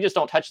they're like, we just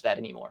don't touch that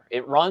anymore.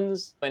 It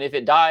runs, and if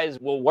it dies,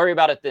 we'll worry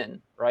about it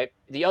then, right?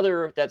 The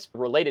other that's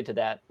related to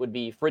that would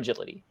be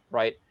fragility,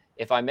 right?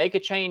 If I make a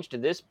change to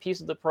this piece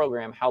of the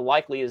program, how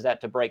likely is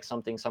that to break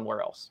something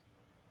somewhere else?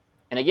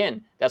 And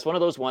again, that's one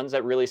of those ones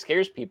that really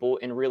scares people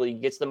and really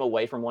gets them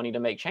away from wanting to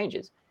make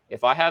changes.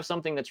 If I have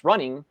something that's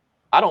running,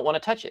 I don't want to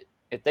touch it.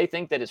 If they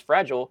think that it's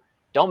fragile,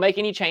 don't make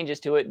any changes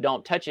to it.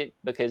 Don't touch it,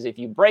 because if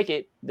you break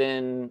it,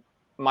 then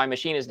my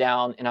machine is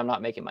down and I'm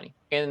not making money.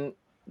 And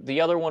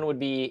the other one would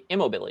be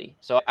immobility.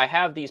 So I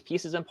have these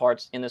pieces and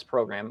parts in this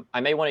program.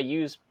 I may want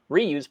to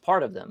reuse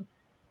part of them.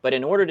 But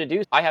in order to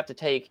do, I have to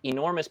take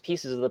enormous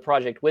pieces of the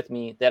project with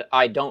me that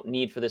I don't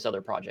need for this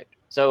other project.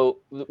 So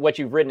what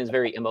you've written is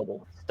very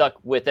immobile, stuck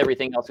with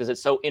everything else because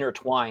it's so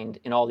intertwined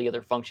in all the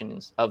other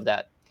functions of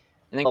that.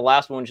 And then the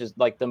last one, which is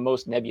like the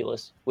most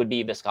nebulous, would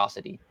be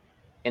viscosity.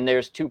 And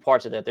there's two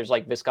parts of that. There's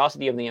like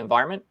viscosity of the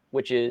environment,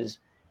 which is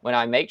when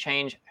I make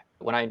change,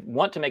 when I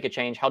want to make a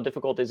change, how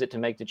difficult is it to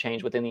make the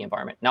change within the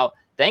environment? Now,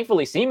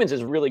 thankfully, Siemens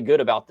is really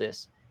good about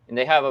this. And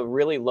they have a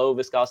really low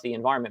viscosity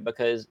environment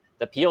because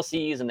the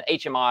PLCs and the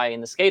HMI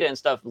and the SCADA and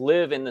stuff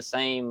live in the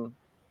same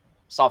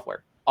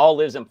software. All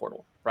lives in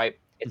Portal, right?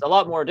 It's a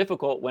lot more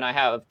difficult when I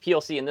have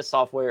PLC in this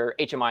software,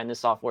 HMI in this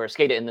software,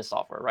 SCADA in this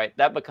software, right?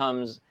 That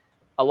becomes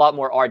a lot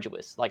more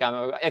arduous. Like I'm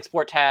gonna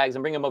export tags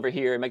and bring them over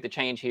here and make the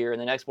change here, and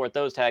then export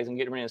those tags and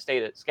get rid of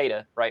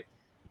SCADA, right?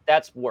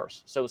 That's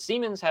worse. So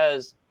Siemens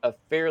has a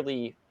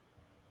fairly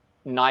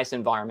nice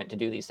environment to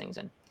do these things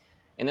in.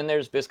 And then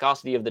there's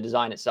viscosity of the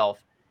design itself.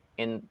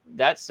 And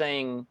that's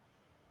saying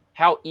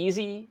how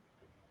easy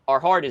or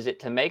hard is it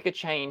to make a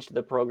change to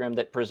the program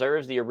that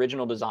preserves the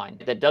original design,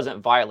 that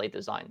doesn't violate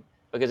design?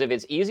 Because if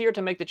it's easier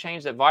to make the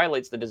change that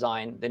violates the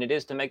design than it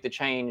is to make the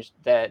change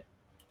that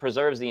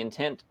preserves the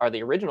intent or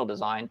the original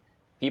design,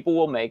 people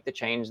will make the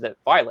change that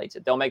violates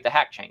it. They'll make the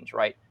hack change,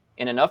 right?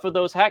 And enough of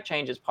those hack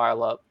changes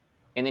pile up,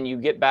 and then you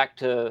get back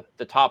to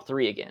the top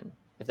three again,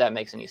 if that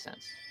makes any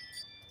sense.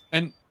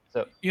 And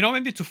so,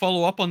 maybe to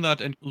follow up on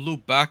that and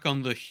loop back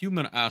on the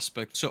human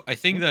aspect. So I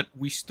think that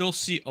we still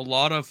see a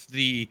lot of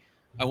the,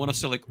 I want to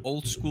say like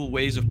old school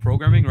ways of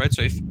programming, right?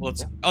 So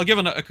I'll give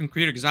a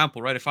concrete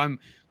example, right? If I'm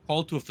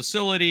called to a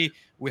facility,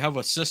 we have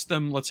a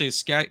system, let's say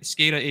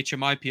SCADA,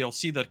 HMI,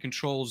 PLC that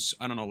controls,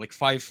 I don't know, like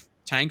 5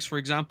 tanks, for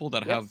example,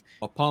 that have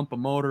a pump, a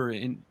motor,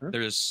 and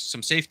there's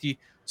some safety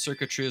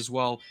circuitry as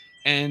well.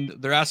 And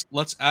they're asked,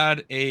 let's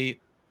add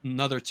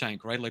another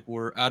tank, right? Like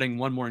we're adding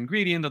one more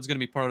ingredient that's going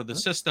to be part of the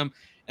system.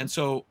 And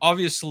so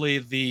obviously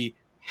the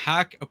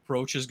hack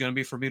approach is going to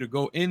be for me to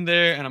go in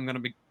there and I'm going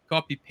to be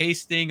copy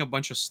pasting a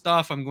bunch of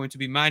stuff. I'm going to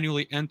be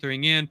manually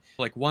entering in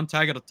like one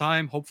tag at a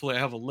time. Hopefully I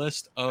have a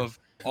list of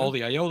all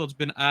the IO that's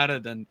been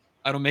added and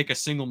I don't make a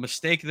single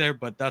mistake there,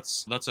 but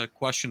that's a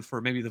question for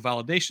maybe the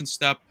validation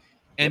step.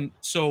 And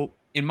so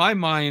in my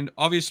mind,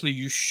 obviously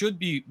you should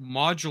be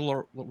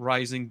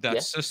modularizing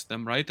that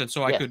system, right? And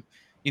so I could,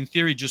 in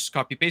theory, just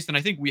copy paste. And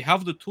I think we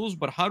have the tools,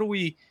 but how do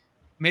we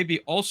maybe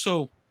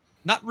also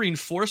not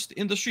reinforce the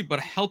industry,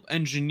 but help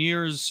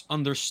engineers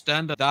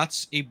understand that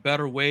that's a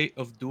better way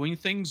of doing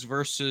things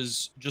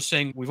versus just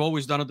saying, we've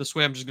always done it this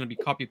way, I'm just going to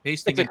be copy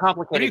pasting. It's a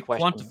complicated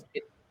question.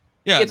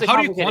 How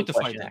do you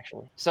quantify that?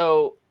 Actually?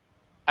 So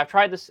I've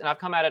tried this and I've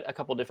come at it a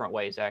couple different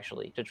ways,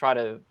 actually, to try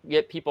to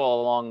get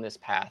people along this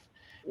path.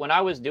 When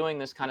I was doing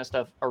this kind of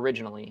stuff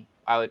originally,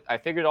 I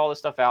figured all this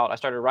stuff out. I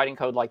started writing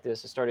code like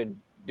this. I started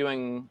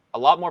doing a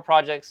lot more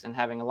projects and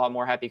having a lot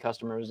more happy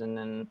customers. And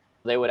then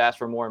they would ask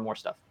for more and more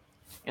stuff.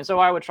 And so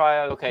I would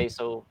try, okay,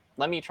 so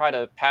let me try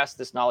to pass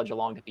this knowledge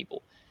along to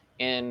people.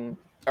 And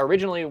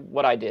originally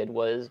what I did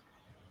was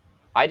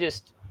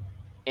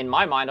in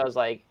my mind, I was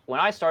like, when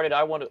I started,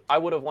 I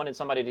would have wanted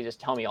somebody to just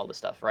tell me all this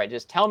stuff, right?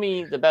 Just tell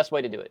me the best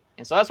way to do it.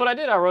 And so that's what I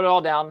did. I wrote it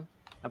all down.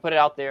 I put it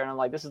out there and I'm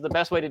like, this is the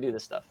best way to do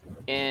this stuff.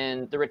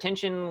 And the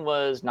retention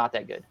was not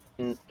that good.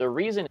 And the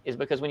reason is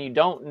because when you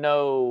don't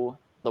know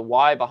the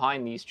why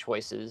behind these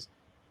choices,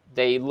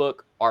 they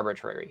look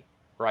arbitrary,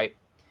 right?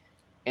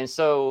 And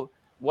so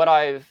what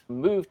I've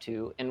moved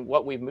to and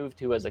what we've moved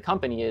to as a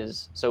company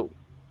is, so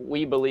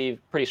we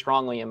believe pretty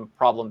strongly in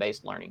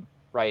problem-based learning,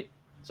 right?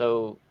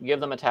 So give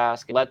them a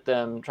task, let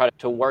them try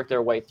to work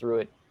their way through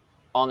it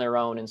on their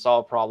own and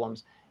solve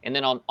problems. And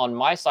then on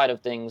my side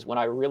of things, when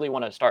I really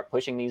want to start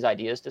pushing these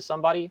ideas to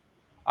somebody,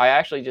 I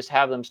actually just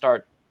have them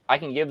I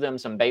can give them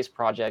some base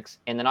projects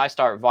and then I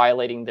start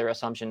violating their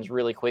assumptions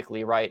really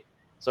quickly, right?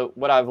 So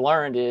what I've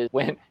learned is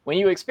when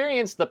you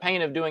experience the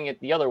pain of doing it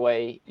the other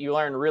way, you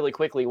learn really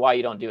quickly why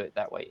you don't do it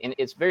that way. And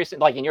it's very,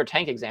 like in your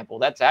tank example,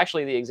 that's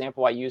actually the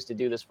example I use to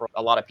do this for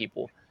a lot of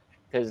people,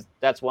 because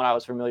that's when I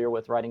was familiar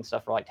with writing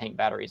stuff for like tank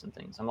batteries and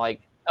things. I'm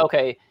like,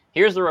 okay,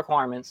 here's the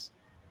requirements.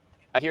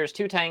 Here's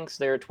 2 tanks,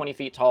 they're 20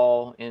 feet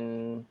tall,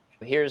 and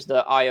here's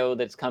the IO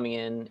that's coming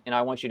in, and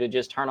I want you to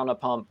just turn on a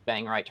pump,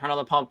 bang, right? Turn on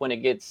the pump when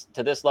it gets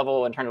to this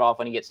level and turn it off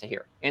when it gets to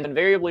here. And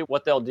invariably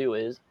what they'll do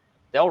is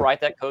they'll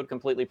write that code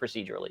completely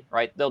procedurally,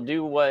 right? They'll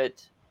do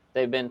what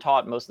they've been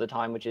taught most of the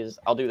time, which is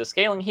I'll do the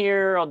scaling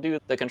here, I'll do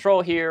the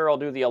control here, I'll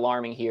do the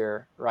alarming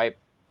here, right?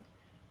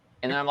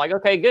 And then I'm like,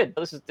 okay, good.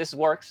 This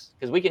works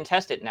because we can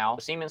test it now.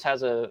 Siemens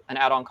has an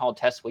add-on called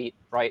Test Suite,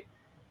 right?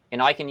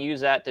 And I can use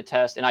that to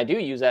test, and I do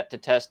use that to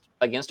test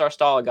against our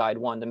style guide,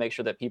 1, to make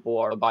sure that people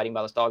are abiding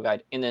by the style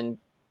guide. And then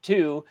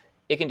 2,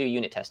 it can do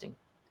unit testing.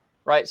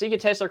 right? So you can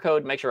test their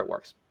code, make sure it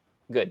works.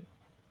 Good.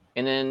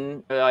 And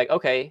then they're like,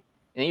 okay.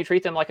 And then you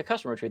treat them like a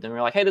customer would treat them.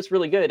 You're like, hey, that's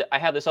really good. I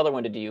have this other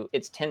one to do.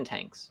 It's 10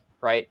 tanks,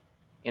 right?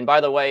 And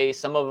by the way,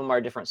 some of them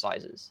are different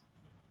sizes.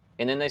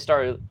 And then they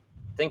start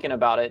thinking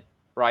about it,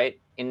 right?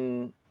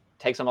 And it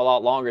takes them a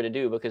lot longer to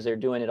do because they're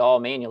doing it all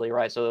manually,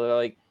 right? So they're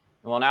like,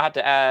 well, now I have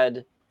to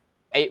add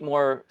 8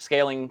 more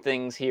scaling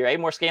things here, 8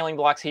 more scaling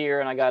blocks here,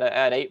 and I got to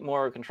add 8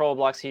 more control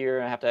blocks here,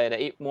 and I have to add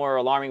 8 more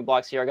alarming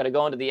blocks here. I got to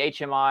go into the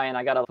HMI, and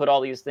I got to put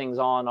all these things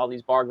on, all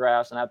these bar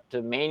graphs, and I have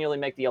to manually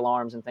make the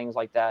alarms and things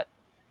like that,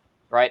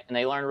 right? And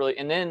they learn really,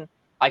 and then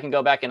I can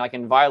go back and I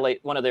can violate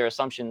one of their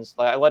assumptions.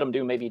 Like I let them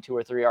do maybe 2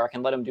 or 3, or I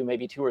can let them do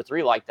maybe 2 or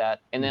 3 like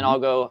that, and then I'll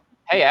go,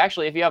 hey,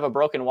 actually, if you have a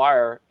broken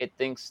wire, it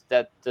thinks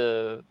that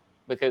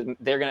because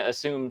they're going to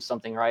assume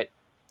something, right?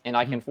 And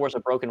I can force a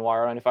broken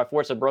wire. And if I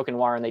force a broken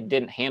wire and they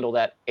didn't handle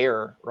that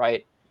error,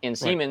 right? In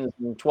Siemens,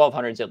 in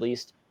 1200s at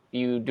least,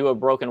 you do a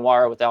broken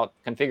wire without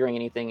configuring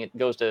anything, it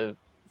goes to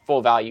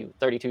full value,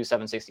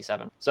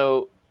 32,767.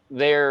 So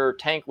their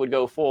tank would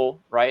go full,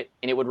 right?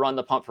 And it would run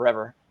the pump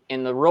forever.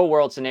 In the real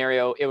world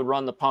scenario, it would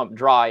run the pump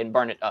dry and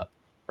burn it up,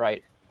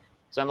 right?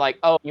 So I'm like,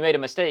 oh, you made a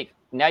mistake.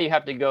 Now you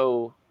have to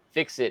go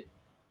fix it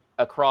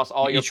across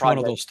all your projects, one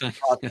of those things.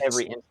 across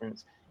every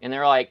instance. And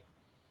they're like,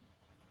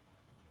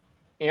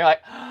 and you're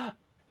like,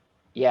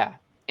 yeah.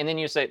 And then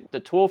you say the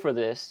tool for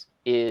this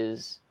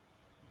is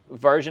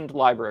versioned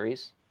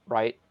libraries,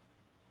 right?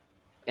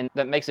 And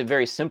that makes it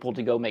very simple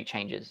to go make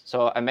changes.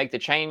 So I make the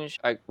change,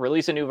 I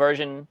release a new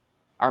version,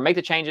 or make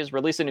the changes,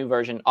 release a new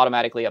version,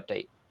 automatically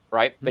update,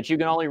 right? But you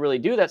can only really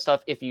do that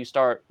stuff if you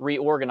start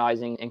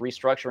reorganizing and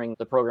restructuring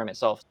the program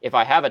itself. If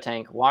I have a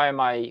tank, why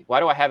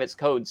do I have its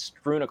code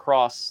strewn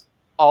across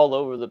all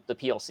over the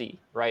PLC,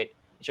 right?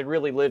 It should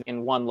really live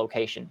in one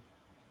location.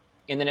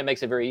 And then it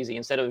makes it very easy.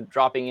 Instead of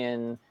dropping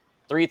in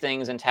 3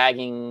 things and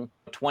tagging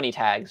 20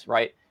 tags,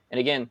 right? And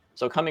again,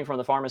 so coming from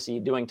the pharmacy,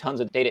 doing tons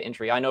of data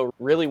entry, I know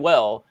really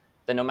well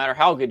that no matter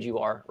how good you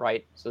are,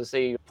 right? So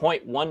say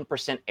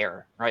 0.1%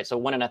 error, right? So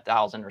 1 in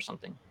 1,000 or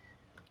something.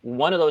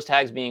 One of those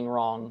tags being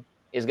wrong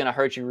is going to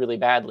hurt you really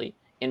badly.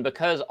 And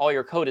because all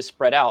your code is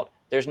spread out,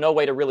 there's no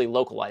way to really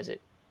localize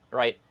it,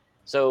 right?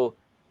 So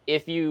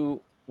if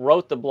you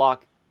wrote the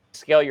block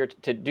scale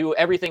to do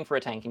everything for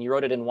a tank and you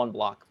wrote it in one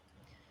block,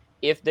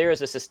 if there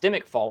is a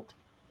systemic fault,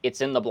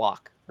 it's in the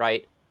block,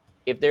 right?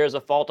 If there's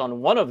a fault on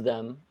one of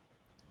them,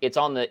 it's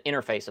on the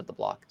interface of the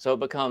block. So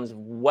it becomes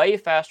way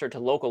faster to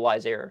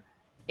localize error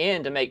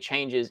and to make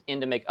changes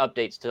and to make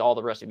updates to all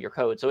the rest of your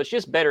code. So it's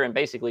just better in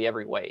basically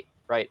every way,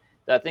 right?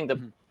 I think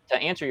to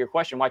answer your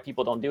question, why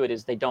people don't do it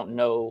is they don't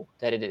know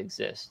that it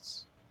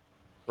exists,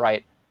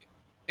 right?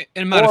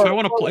 And Matt, if I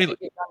want to play,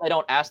 they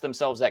don't ask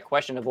themselves that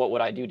question of what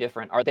would I do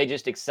different, or they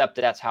just accept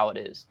that that's how it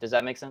is. Does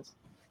that make sense?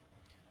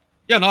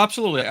 Yeah, no,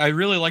 absolutely. I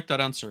really like that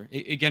answer.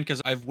 Again,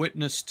 because I've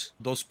witnessed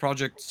those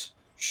projects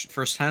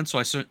firsthand,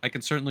 so I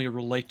can certainly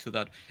relate to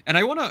that. And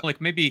I want to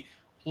maybe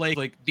play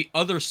the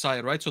other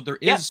side, right? So there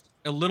is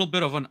a little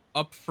bit of an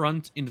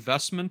upfront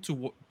investment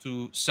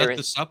to set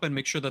this up and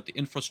make sure that the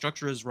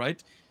infrastructure is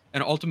right.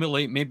 And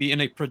ultimately, maybe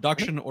in a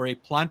production or a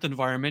plant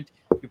environment,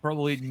 you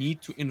probably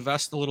need to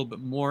invest a little bit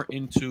more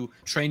into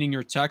training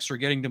your techs or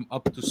getting them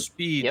up to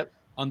speed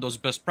on those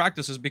best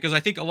practices, because I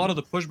think a lot of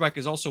the pushback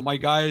is also my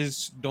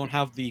guys don't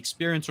have the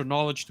experience or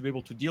knowledge to be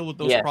able to deal with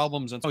those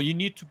problems. And so you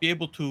need to be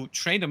able to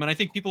train them. And I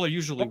think people are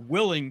usually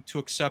willing to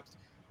accept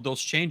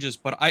those changes.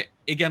 But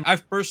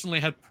I've personally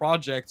had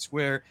projects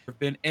where there have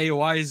been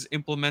AOIs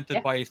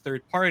implemented by a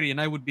third party,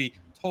 and I would be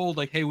told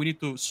hey, we need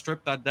to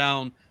strip that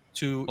down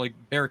to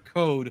bare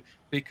code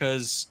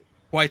because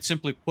quite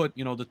simply put,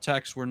 the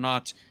techs were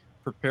not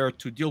prepared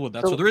to deal with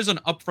that. So there is an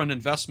upfront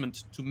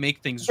investment to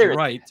make things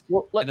right.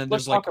 Well,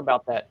 let's talk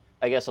about that,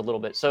 I guess, a little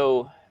bit.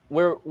 So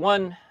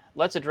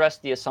let's address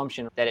the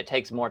assumption that it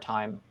takes more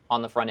time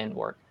on the front end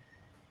work.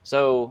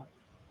 So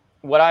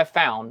what I've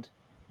found,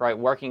 right,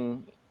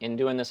 working and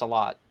doing this a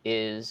lot,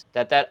 is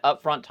that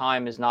upfront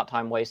time is not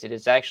time wasted.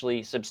 It's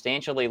actually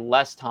substantially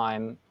less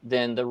time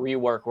than the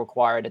rework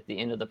required at the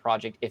end of the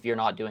project if you're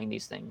not doing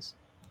these things,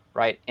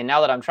 right? And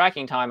now that I'm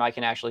tracking time, I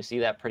can actually see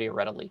that pretty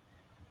readily.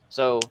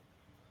 So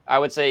I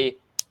would say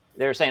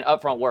they're saying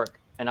upfront work,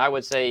 and I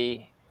would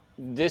say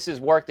this is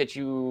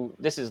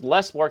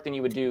less work than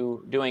you would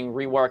do doing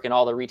rework and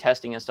all the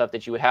retesting and stuff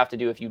that you would have to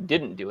do if you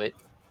didn't do it,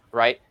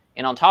 right?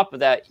 And on top of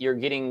that, you're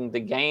getting the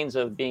gains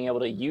of being able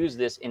to use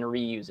this and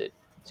reuse it.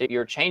 So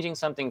you're changing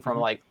something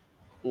from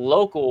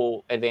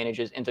local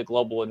advantages into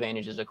global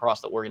advantages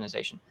across the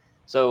organization.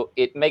 So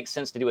it makes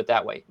sense to do it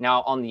that way.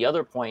 Now, on the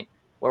other point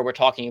where we're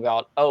talking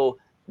about,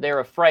 they're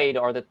afraid,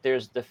 or that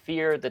there's the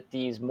fear that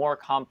these more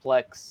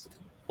complex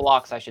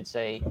blocks, I should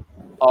say,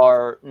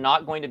 are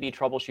not going to be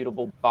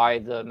troubleshootable by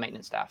the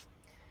maintenance staff.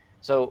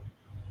 So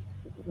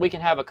we can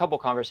have a couple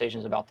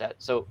conversations about that.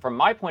 So from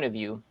my point of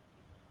view,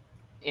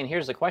 and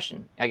here's the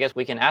question, I guess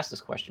we can ask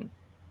this question: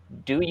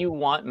 do you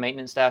want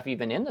maintenance staff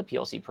even in the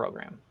PLC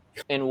program?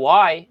 And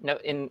why? No,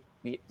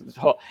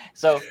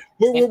 so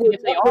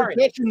we're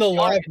touching the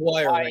live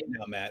wire right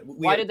now, Matt.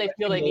 Why did they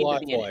feel they need to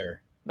be in it?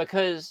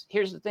 because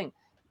here's the thing.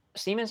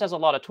 Siemens has a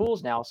lot of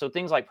tools now. So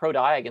things like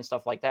ProDiag and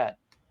stuff like that,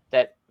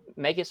 that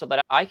make it so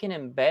that I can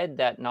embed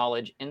that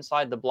knowledge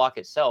inside the block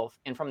itself.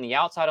 And from the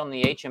outside on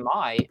the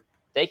HMI,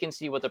 they can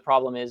see what the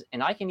problem is.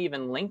 And I can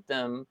even link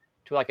them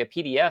to like a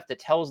PDF that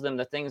tells them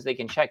the things they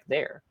can check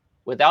there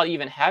without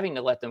even having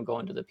to let them go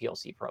into the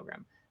PLC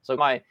program. So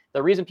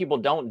the reason people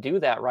don't do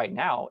that right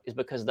now is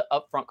because the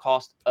upfront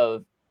cost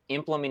of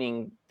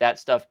implementing that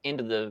stuff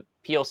into the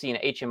PLC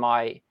and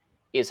HMI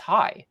is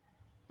high,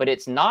 but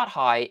it's not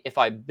high if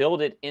I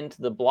build it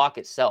into the block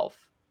itself.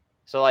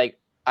 So like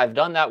I've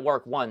done that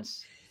work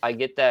once, I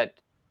get that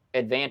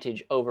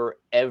advantage over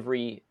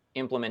every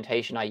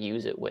implementation I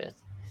use it with.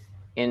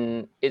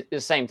 And it's the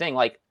same thing,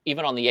 like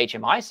even on the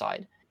HMI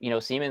side,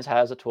 Siemens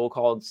has a tool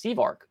called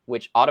CVARC,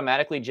 which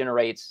automatically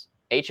generates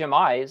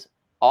HMIs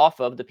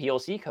off of the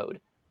PLC code.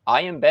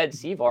 I embed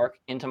CVARC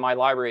into my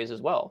libraries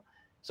as well.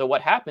 So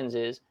what happens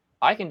is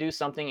I can do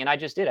something, and I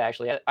just did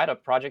actually. I had a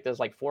project that's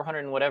like 400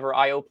 and whatever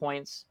IO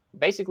points,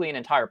 basically an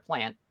entire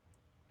plant.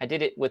 I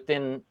did it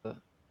within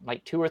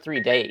like 2 or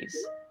 3 days,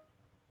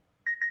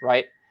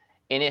 right?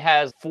 And it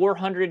has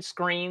 400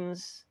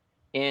 screens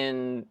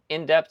in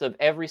depth of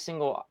every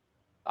single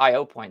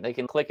IO point. They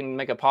can click and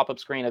make a pop-up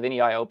screen of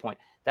any IO point.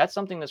 That's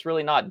something that's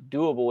really not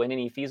doable in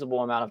any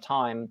feasible amount of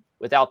time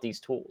without these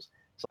tools.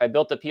 So I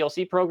built the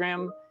PLC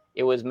program.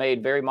 It was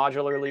made very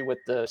modularly with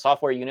the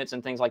software units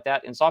and things like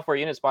that. And software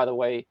units, by the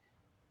way,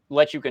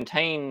 let you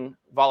contain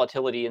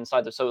volatility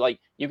inside so like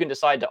you can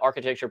decide to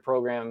architecture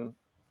program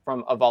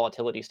from a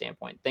volatility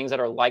standpoint. Things that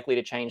are likely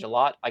to change a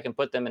lot, I can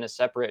put them in a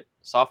separate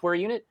software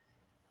unit.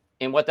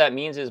 And what that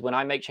means is when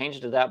I make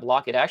changes to that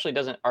block, it actually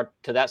doesn't, or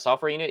to that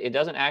software unit, it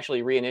doesn't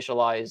actually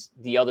reinitialize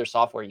the other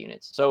software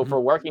units. So for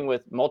working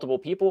with multiple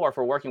people or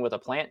for working with a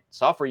plant,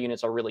 software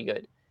units are really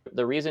good.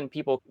 The reason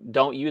people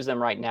don't use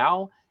them right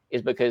now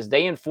is because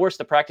they enforce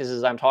the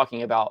practices I'm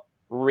talking about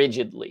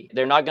rigidly.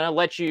 They're not going to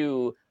let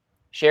you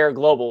share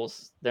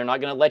globals. They're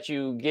not going to let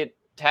you get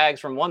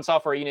tags from one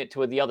software unit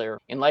to the other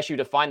unless you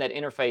define that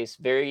interface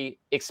very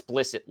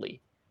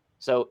explicitly.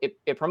 So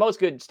it promotes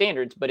good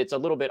standards, but it's a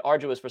little bit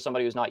arduous for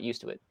somebody who's not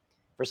used to it.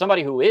 For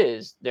somebody who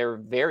is, they're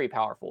very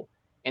powerful.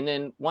 And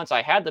then once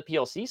I had the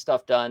PLC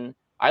stuff done,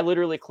 I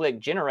literally clicked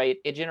generate.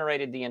 It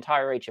generated the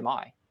entire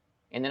HMI.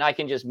 And then I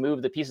can just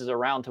move the pieces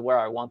around to where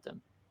I want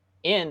them.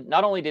 And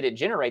not only did it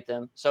generate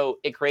them, so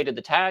it created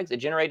the tags, it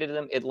generated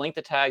them, it linked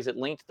the tags, it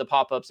linked the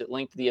pop-ups, it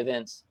linked the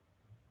events.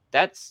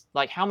 That's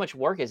like, how much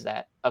work is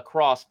that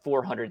across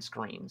 400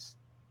 screens?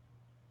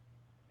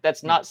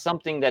 That's not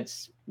something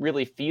that's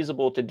really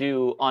feasible to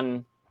do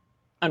on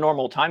a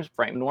normal time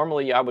frame.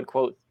 Normally, I would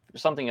quote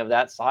something of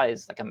that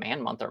size, like a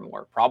man month or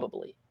more,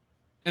 probably.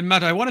 And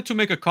Matt, I wanted to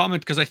make a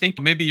comment because I think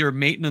maybe your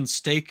maintenance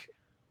stake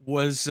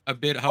was a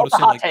bit, how to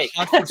say, like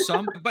hot for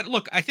some. But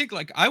look, I think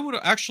like I would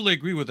actually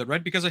agree with it,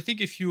 right? Because I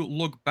think if you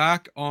look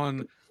back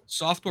on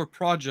software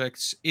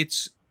projects,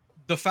 it's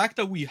the fact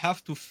that we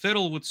have to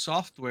fiddle with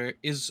software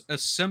is a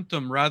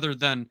symptom rather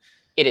than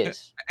it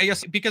is. I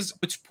guess because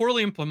it's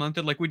poorly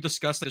implemented, like we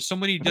discussed. There's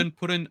somebody didn't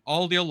put in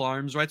all the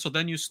alarms, right? So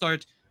then you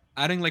start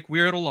adding like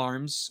weird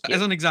alarms.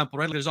 As an example,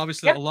 right? There's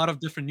obviously a lot of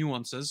different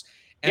nuances.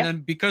 And then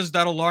because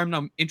that alarm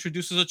now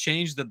introduces a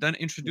change that then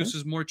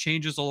introduces more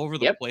changes all over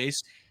the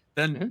place,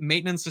 then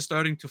maintenance is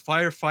starting to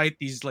firefight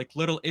these like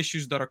little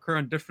issues that occur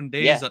on different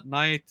days at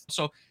night.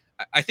 So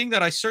I think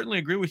that I certainly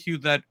agree with you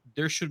that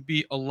there should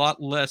be a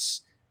lot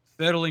less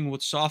fiddling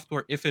with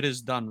software if it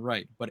is done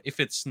right. But if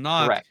it's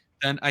not,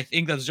 then I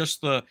think that's just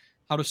the,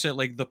 how to say it,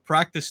 like the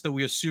practice that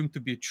we assume to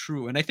be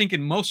true. And I think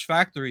in most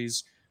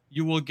factories,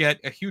 you will get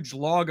a huge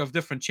log of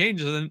different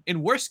changes. And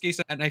in worst case,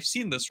 and I've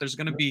seen this, there's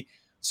going to be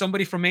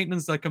somebody from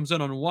maintenance that comes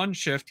in on one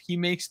shift, he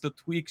makes the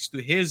tweaks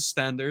to his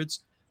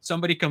standards.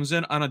 Somebody comes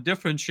in on a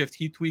different shift,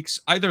 he tweaks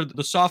either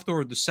the software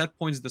or the set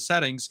points, the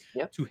settings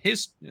to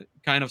his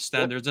kind of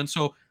standards. And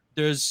so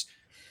there's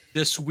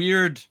this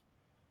weird,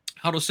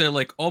 how to say,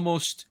 like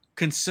almost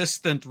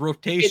consistent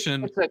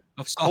rotation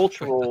of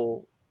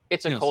software.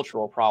 It's a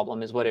cultural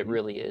problem is what it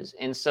really is.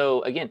 And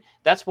so again,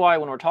 that's why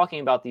when we're talking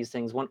about these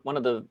things, one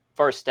of the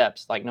first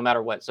steps, like no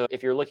matter what. So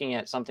if you're looking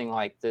at something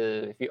like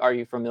are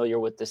you familiar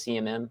with the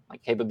CMM,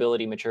 like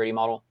capability maturity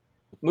model?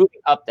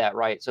 Moving up that,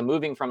 right? So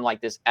moving from like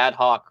this ad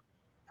hoc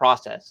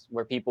process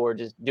where people are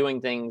just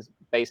doing things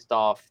based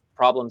off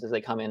problems as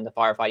they come in, the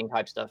firefighting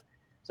type stuff.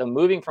 So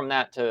moving from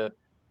that to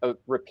a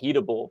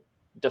repeatable,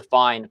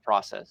 defined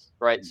process,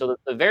 right? So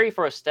the very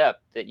first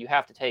step that you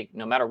have to take,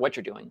 no matter what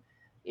you're doing,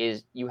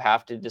 is you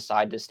have to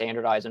decide to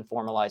standardize and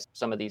formalize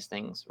some of these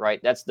things, right?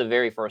 That's the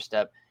very first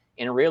step.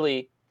 And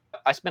really,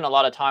 I spent a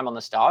lot of time on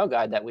the style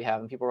guide that we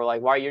have, and people were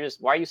like, why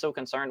are you so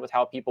concerned with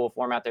how people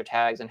format their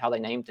tags and how they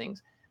name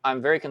things?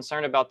 I'm very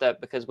concerned about that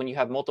because when you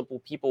have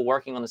multiple people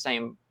working on the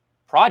same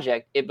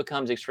project, it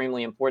becomes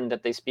extremely important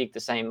that they speak the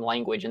same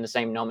language and the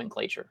same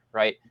nomenclature,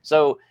 right?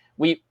 So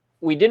we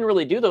didn't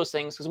really do those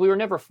things because we were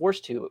never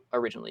forced to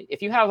originally.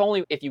 If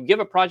you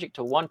give a project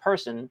to one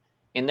person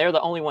and they're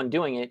the only one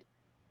doing it,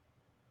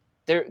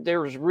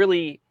 there's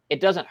really, it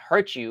doesn't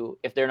hurt you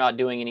if they're not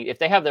doing if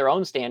they have their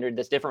own standard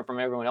that's different from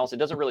everyone else. It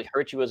doesn't really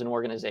hurt you as an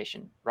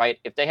organization, right?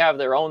 If they have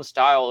their own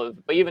style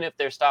but even if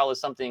their style is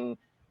something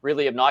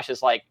really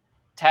obnoxious, like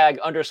tag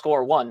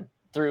 _1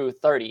 through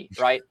 30,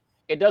 right?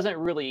 It doesn't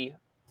really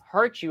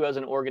hurt you as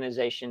an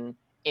organization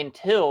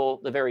until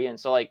the very end.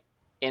 So like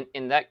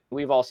in that,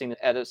 we've all seen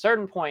at a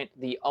certain point,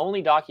 the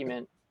only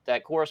document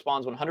that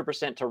corresponds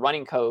 100% to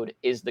running code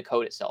is the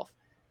code itself.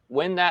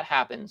 When that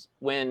happens,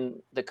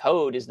 when the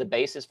code is the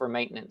basis for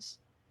maintenance,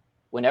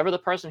 whenever the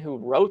person who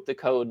wrote the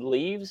code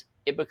leaves,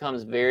 it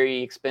becomes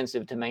very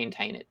expensive to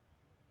maintain it,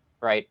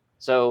 right?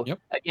 So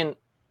again,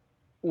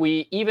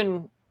 we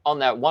even on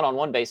that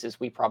one-on-one basis,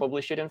 we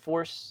probably should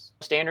enforce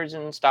standards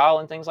and style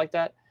and things like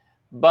that.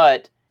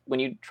 But when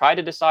you try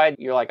to decide,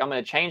 you're like, I'm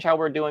going to change how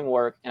we're doing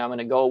work, and I'm going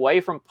to go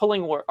away from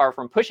pulling work or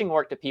from pushing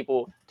work to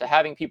people to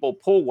having people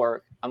pull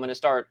work. I'm going to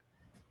start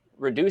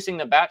reducing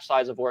the batch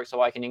size of work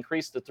so I can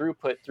increase the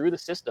throughput through the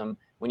system.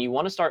 When you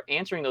want to start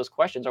answering those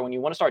questions, or when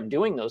you want to start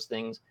doing those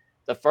things,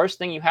 the first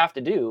thing you have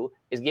to do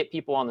is get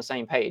people on the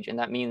same page. And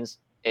that means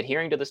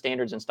adhering to the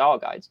standards and style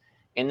guides.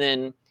 And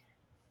then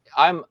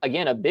I'm,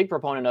 again, a big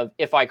proponent of,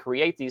 if I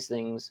create these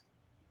things,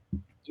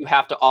 you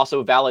have to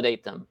also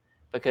validate them,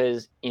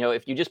 because,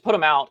 if you just put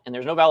them out and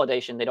there's no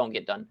validation, they don't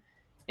get done.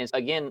 And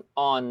again,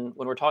 when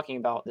we're talking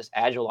about this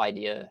agile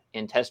idea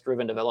in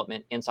test-driven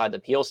development inside the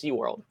PLC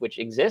world, which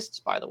exists,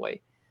 by the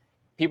way,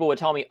 people would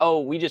tell me, oh,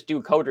 we just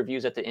do code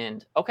reviews at the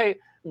end. Okay,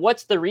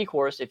 what's the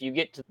recourse if you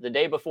get to the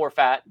day before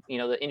FAT,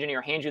 the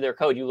engineer hands you their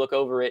code, you look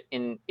over it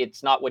and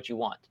it's not what you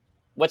want?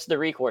 What's the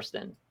recourse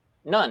then?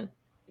 None.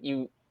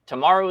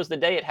 Tomorrow is the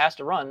day it has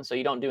to run, so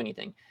you don't do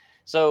anything.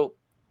 So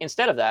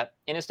instead of that,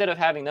 and instead of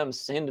having them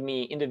send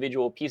me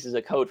individual pieces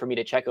of code for me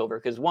to check over,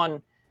 because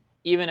one,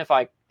 even if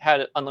I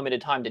had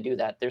unlimited time to do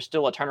that, there's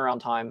still a turnaround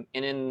time.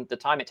 And in the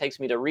time it takes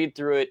me to read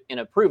through it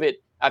and approve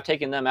it, I've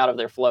taken them out of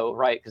their flow,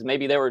 right? Because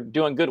maybe they were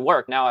doing good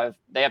work. Now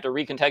they have to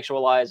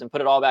recontextualize and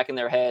put it all back in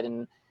their head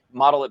and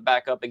model it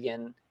back up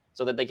again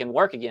so that they can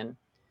work again.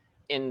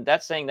 And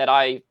that's saying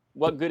that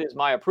what good is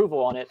my approval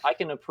on it? I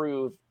can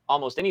approve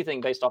almost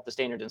anything based off the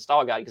standard and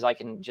style guide, because I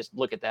can just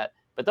look at that.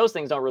 But those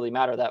things don't really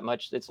matter that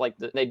much. It's like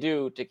they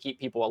do to keep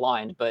people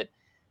aligned, but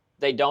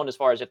they don't as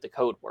far as if the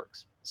code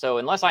works. So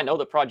unless I know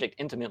the project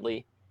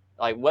intimately,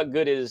 like, what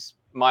good is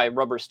my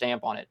rubber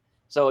stamp on it?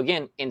 So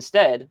again,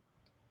 instead,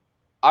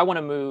 I want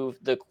to move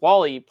the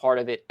quality part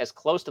of it as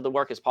close to the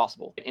work as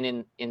possible.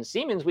 And in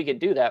Siemens, we could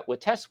do that with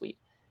Test Suite.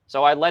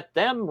 So I let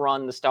them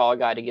run the style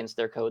guide against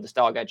their code, the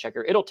style guide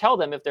checker. It'll tell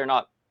them if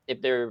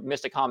they're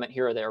missed a comment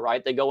here or there,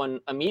 right? They go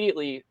in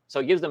immediately, so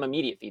it gives them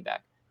immediate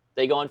feedback.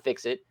 They go and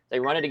fix it. They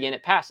run it again,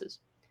 it passes.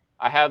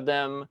 I have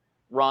them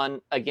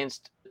run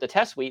against the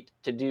Test Suite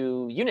to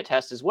do unit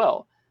tests as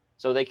well.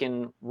 So they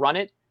can run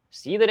it,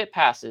 see that it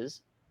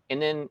passes,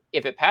 and then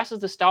if it passes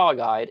the style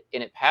guide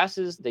and it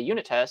passes the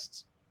unit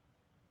tests,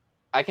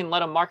 I can let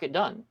them mark it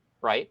done,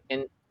 right?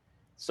 And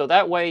so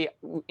that way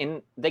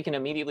they can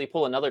immediately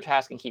pull another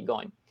task and keep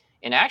going.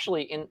 And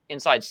actually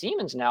inside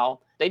Siemens now,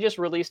 they just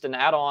released an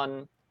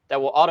add-on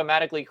that will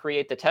automatically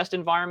create the test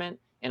environment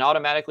and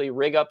automatically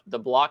rig up the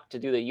block to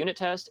do the unit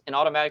test and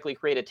automatically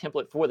create a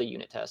template for the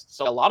unit test.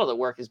 So a lot of the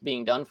work is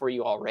being done for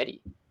you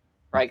already,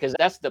 right? Because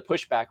that's the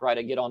pushback, right?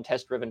 I get on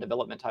test-driven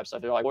development type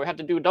stuff. They're like, well, we have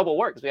to do double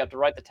work because we have to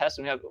write the test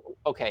and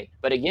okay.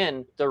 But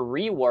again, the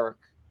rework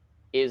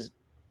is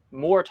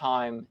more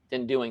time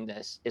than doing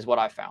this, is what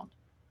I found.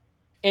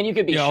 And you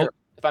could be sure,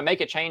 if I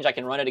make a change, I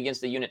can run it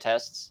against the unit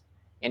tests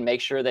and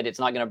make sure that it's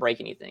not going to break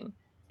anything.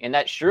 And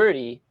that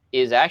surety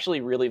is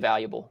actually really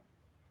valuable.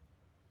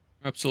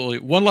 Absolutely.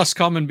 One last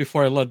comment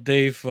before I let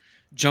Dave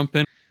jump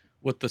in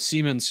with the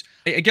Siemens.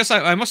 I guess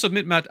I must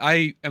admit, Matt,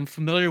 I am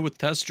familiar with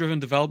test-driven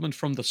development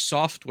from the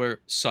software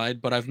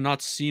side, but I've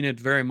not seen it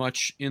very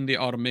much in the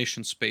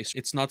automation space.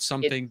 It's not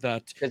something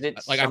because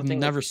it's like something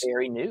I've never that's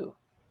very new.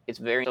 It's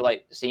very,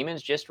 like,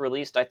 Siemens just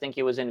released, I think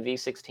it was in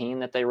V16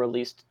 that they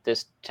released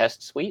this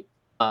test suite.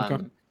 Okay.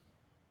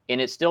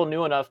 And it's still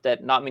new enough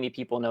that not many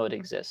people know it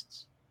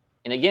exists.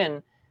 And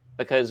again,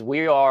 because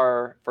we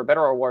are, for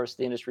better or worse,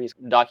 the industry's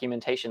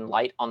documentation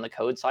light on the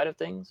code side of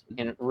things.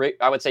 And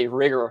I would say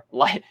rigor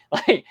light,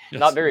 like Yes.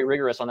 Not very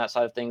rigorous on that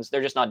side of things.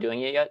 They're just not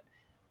doing it yet.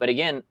 But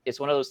again, it's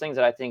one of those things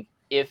that I think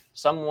if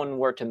someone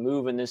were to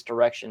move in this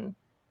direction,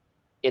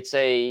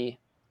 I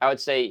would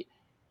say,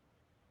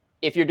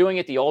 if you're doing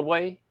it the old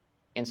way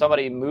and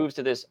somebody moves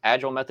to this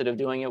agile method of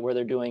doing it where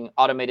they're doing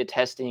automated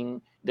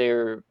testing,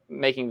 they're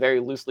making very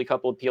loosely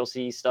coupled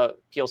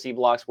PLC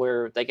blocks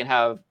where they can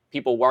have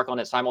people work on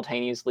it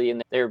simultaneously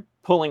and they're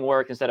pulling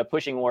work instead of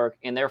pushing work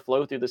and their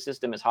flow through the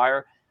system is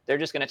higher, they're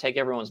just going to take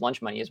everyone's lunch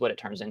money is what it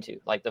turns into.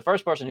 Like, the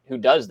first person who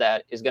does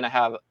that is going to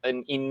have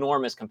an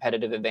enormous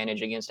competitive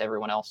advantage against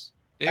everyone else.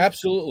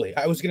 Absolutely.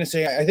 I was going to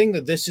say, I think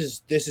that this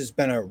has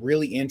been a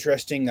really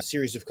interesting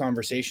series of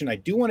conversation. I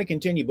do want to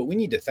continue, but we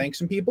need to thank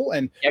some people.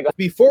 And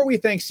before we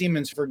thank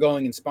Siemens for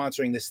going and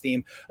sponsoring this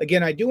theme,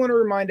 again, I do want to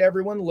remind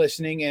everyone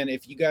listening, and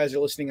if you guys are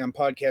listening on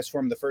podcast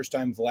form the first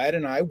time, Vlad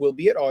and I will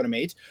be at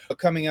Automate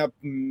coming up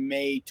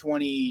May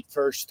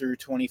 21st through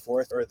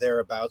 24th or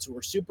thereabouts.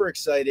 We're super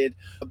excited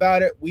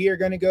about it. We're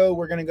going to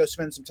go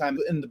spend some time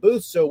in the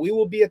booth. So we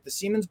will be at the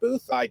Siemens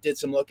booth. I did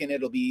some looking.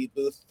 It'll be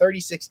booth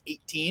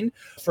 3618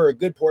 for a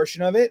good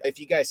portion of it. If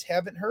you guys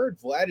haven't heard,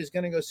 Vlad is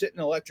going to go sit in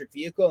an electric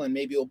vehicle, and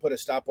maybe we'll put a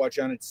stopwatch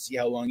on it to see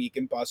how long he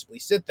can possibly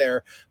sit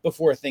there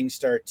before things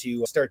start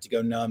to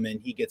go numb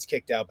and he gets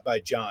kicked out by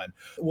John.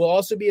 We'll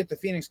also be at the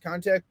Phoenix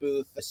Contact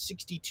booth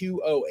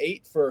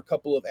 6208 for a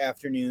couple of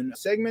afternoon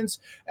segments,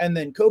 and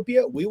then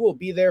Copia, we will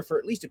be there for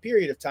at least a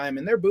period of time,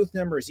 and their booth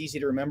number is easy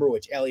to remember,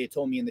 which Elliot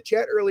told me in the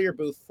chat earlier,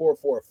 booth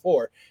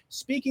 444.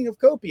 Speaking of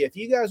Copia, if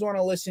you guys want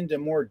to listen to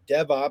more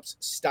DevOps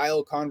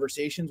style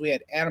conversations, we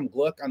had Adam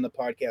Gluck on the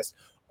podcast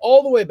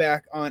all the way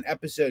back on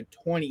episode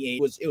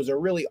 28. It was a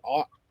really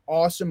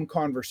awesome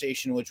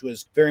conversation, which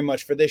was very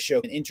much for this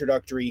show an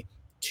introductory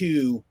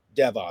to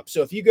DevOps.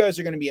 So if you guys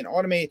are going to be in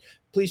Automate,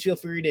 please feel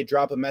free to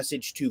drop a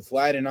message to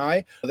Vlad and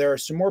I. There are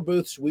some more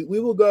booths. We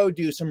will go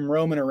do some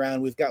roaming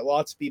around. We've got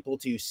lots of people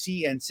to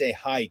see and say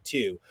hi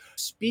to.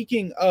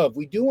 Speaking of,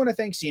 we do want to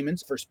thank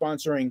Siemens for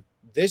sponsoring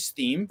this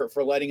theme,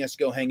 for letting us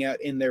go hang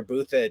out in their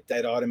booth at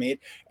Automate,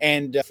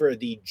 and for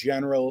the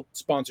general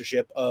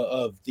sponsorship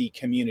of the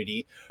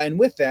community. And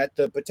with that,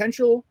 the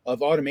potential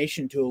of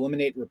automation to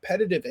eliminate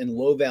repetitive and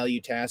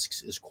low-value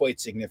tasks is quite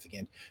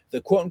significant.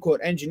 The quote-unquote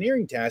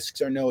engineering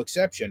tasks are no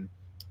exception.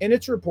 In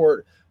its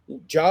report,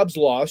 Jobs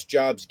Lost,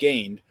 Jobs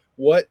Gained,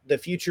 What the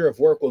Future of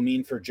Work Will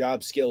Mean for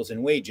Job Skills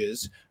and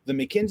Wages, the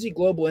McKinsey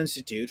Global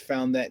Institute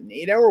found that an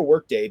 8-hour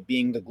workday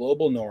being the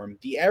global norm,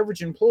 the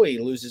average employee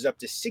loses up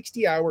to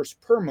 60 hours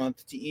per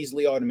month to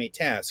easily automate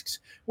tasks,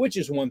 which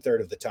is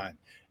 1/3 of the time.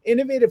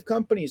 Innovative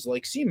companies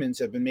like Siemens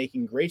have been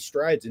making great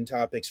strides in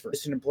topics for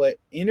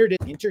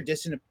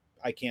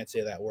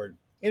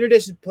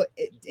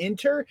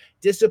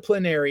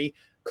interdisciplinary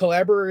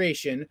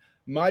collaboration,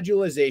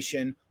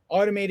 modularization,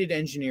 automated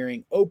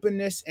engineering,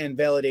 openness, and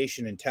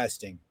validation and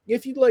testing.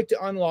 If you'd like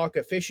to unlock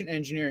efficient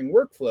engineering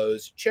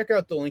workflows, check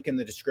out the link in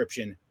the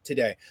description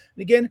today.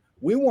 And again,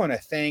 we want to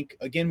thank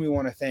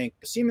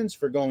Siemens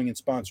for going and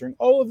sponsoring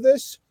all of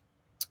this.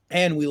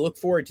 And we look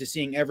forward to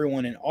seeing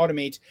everyone in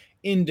Automate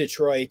in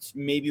Detroit,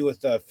 maybe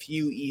with a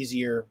few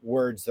easier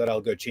words that I'll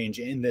go change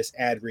in this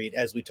ad read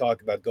as we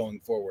talk about going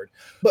forward.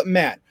 But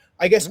Matt,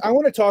 I guess I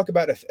want to talk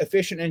about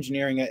efficient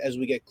engineering as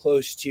we get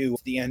close to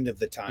the end of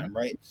the time,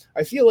 right?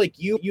 I feel like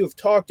you have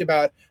talked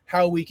about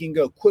how we can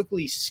go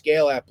quickly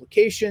scale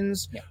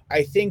applications. Yeah.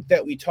 I think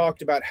that we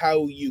talked about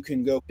how you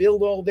can go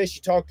build all this.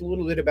 You talked a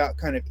little bit about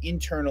kind of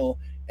internal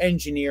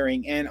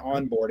engineering and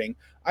onboarding.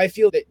 I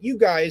feel that you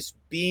guys,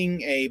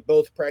 being a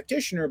both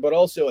practitioner but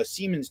also a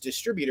Siemens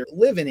distributor,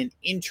 live in an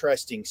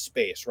interesting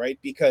space, right?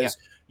 Because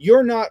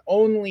you're not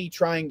only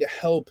trying to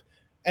help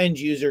end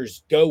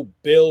users go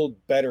build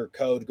better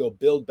code, go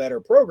build better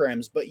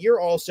programs, but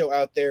you're also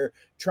out there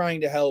trying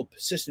to help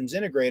systems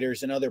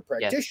integrators and other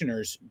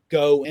practitioners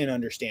go and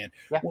understand.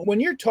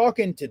 When you're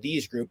talking to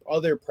these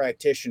other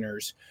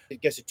practitioners, I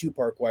guess a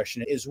two-part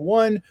question is,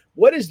 one,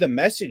 what is the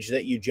message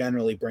that you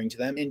generally bring to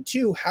them? And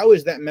two, how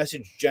is that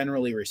message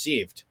generally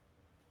received?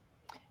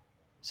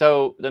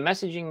 So the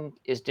messaging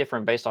is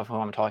different based off who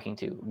I'm talking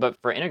to,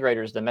 but for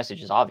integrators, the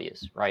message is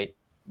obvious, right?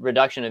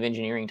 Reduction of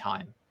engineering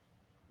time.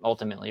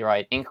 Ultimately,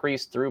 right?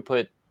 Increase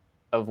throughput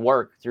of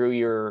work through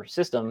your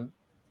system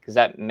because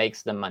that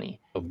makes them money.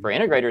 For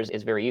integrators,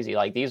 it's very easy.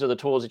 Like, these are the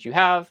tools that you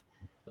have,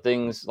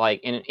 things like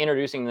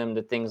introducing them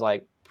to things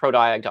like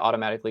ProDiag to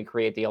automatically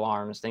create the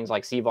alarms, things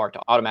like CVAR to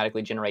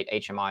automatically generate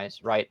HMIs,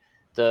 right?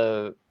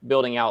 The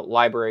building out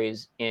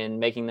libraries and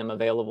making them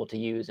available to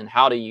use and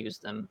how to use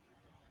them.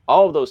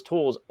 All of those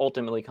tools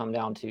ultimately come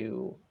down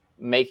to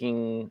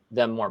making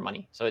them more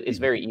money. So it's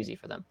very easy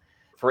for them.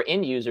 For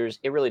end users,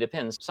 it really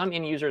depends. Some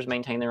end users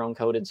maintain their own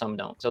code and some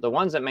don't. So the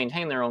ones that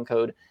maintain their own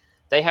code,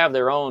 they have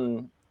their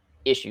own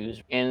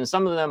issues. And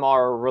some of them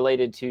are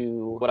related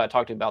to what I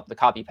talked about, the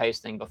copy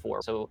paste thing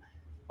before. So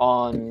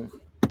on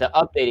the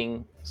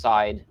updating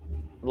side,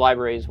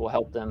 libraries will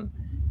help them.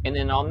 And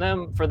then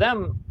for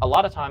them, a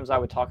lot of times I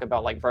would talk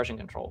about like version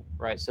control,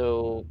 right?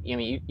 So,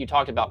 you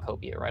talked about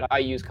Copia, right? I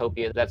use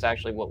Copia. That's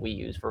actually what we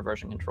use for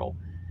version control.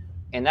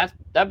 And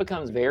that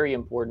becomes very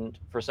important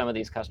for some of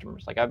these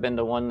customers. Like, I've been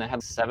to one that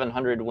had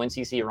 700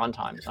 WinCC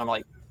runtimes. I'm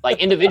like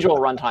individual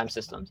runtime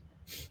systems.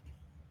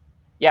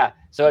 Yeah.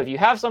 So if you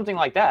have something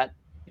like that,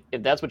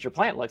 if that's what your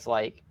plant looks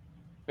like,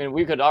 I mean,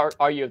 we could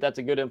argue if that's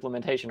a good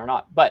implementation or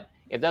not. But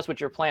if that's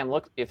what your plant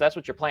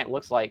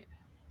looks like,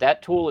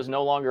 that tool is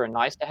no longer a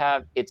nice to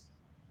have. It's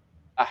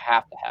a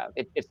have to have.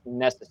 It's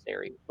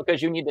necessary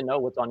because you need to know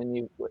what's on a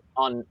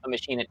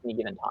machine at any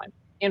given time.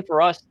 And for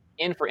us,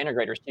 and for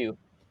integrators too,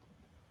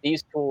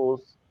 these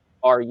tools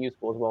are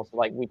useful as well. So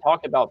like we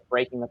talked about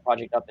breaking the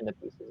project up into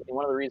pieces. And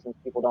one of the reasons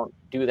people don't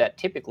do that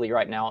typically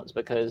right now is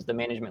because the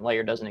management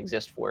layer doesn't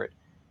exist for it.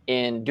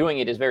 And doing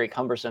it is very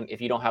cumbersome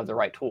if you don't have the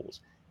right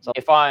tools. So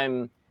if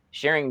I'm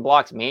sharing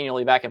blocks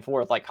manually back and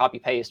forth, like copy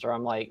paste, or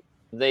I'm like,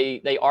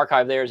 they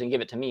archive theirs and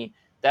give it to me,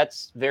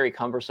 that's very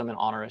cumbersome and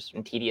onerous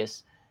and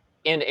tedious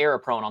and error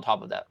prone on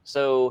top of that.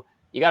 So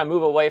you got to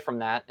move away from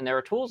that. And there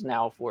are tools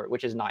now for it,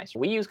 which is nice.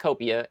 We use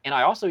Copia, and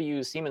I also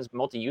use Siemens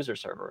multi-user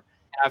server.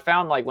 And I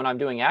found like when I'm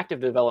doing active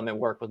development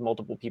work with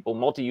multiple people,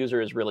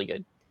 multi-user is really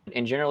good.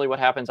 And generally what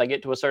happens, I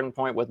get to a certain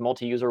point with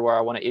multi-user where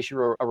I want to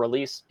issue a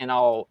release, and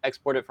I'll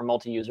export it from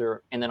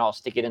multi-user, and then I'll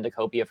stick it into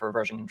Copia for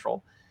version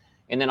control.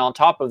 And then on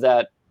top of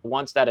that,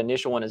 once that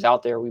initial one is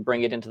out there, we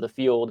bring it into the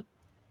field.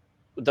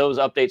 Those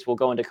updates will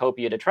go into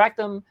Copia to track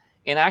them.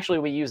 And actually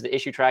we use the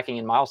issue tracking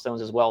and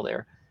milestones as well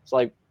there. So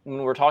like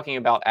when we're talking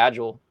about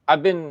Agile,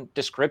 I've been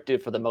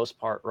descriptive for the most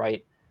part,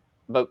 right?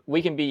 But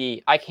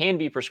I can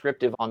be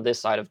prescriptive on this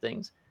side of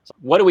things. So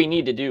what do we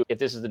need to do if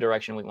this is the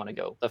direction we want to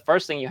go? The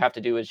first thing you have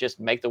to do is just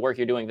make the work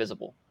you're doing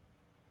visible,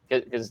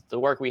 because the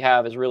work we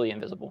have is really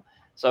invisible.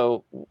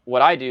 So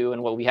what I do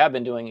and what we have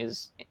been doing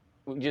is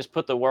we just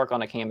put the work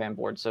on a Kanban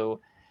board.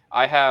 So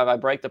I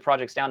break the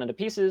projects down into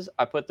pieces.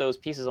 I put those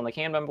pieces on the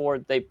Kanban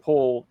board. They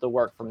pull the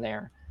work from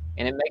there.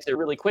 And it makes it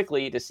really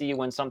quickly to see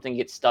when something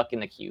gets stuck in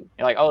the queue.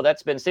 You're like, oh,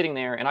 that's been sitting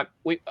there. And I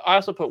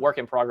also put work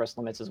in progress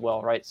limits as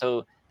well, right?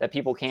 So that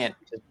people can't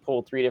just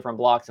pull 3 different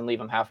blocks and leave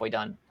them halfway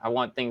done. I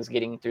want things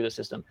getting through the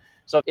system.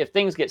 So if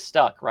things get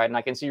stuck, right, and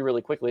I can see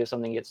really quickly if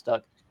something gets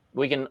stuck,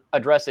 we can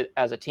address it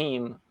as a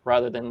team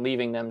rather than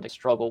leaving them to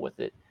struggle with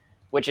it,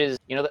 which is,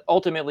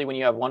 ultimately when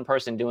you have one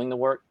person doing the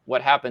work,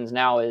 what happens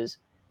now is,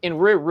 and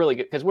we're really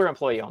good because we're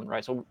employee owned,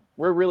 right? So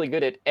we're really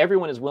good at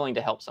everyone is willing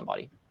to help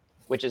somebody,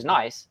 which is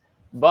nice.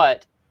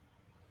 But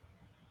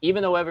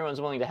even though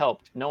everyone's willing to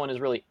help, no one is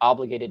really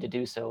obligated to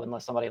do so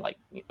unless somebody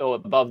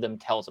above them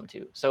tells them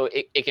to. So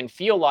it can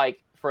feel like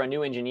for a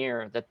new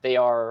engineer that they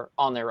are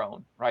on their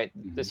own, right?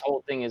 Mm-hmm. This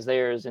whole thing is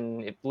theirs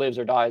and it lives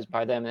or dies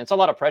by them. And it's a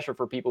lot of pressure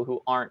for people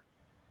who aren't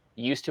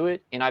used to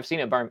it. And I have seen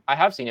it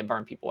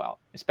burn people out,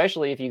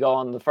 especially if you go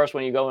on the first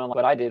one you go on.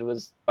 What I did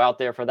was out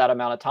there for that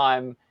amount of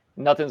time.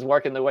 Nothing's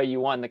working the way you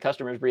want. The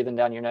customer's breathing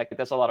down your neck.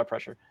 That's a lot of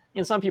pressure.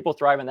 And some people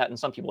thrive in that and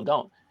some people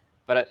don't.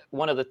 But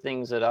one of the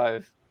things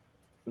that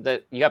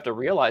you have to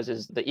realize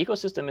is the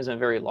ecosystem isn't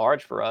very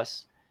large for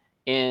us,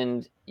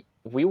 and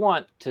we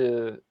want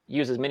to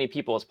use as many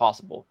people as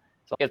possible.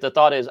 So if the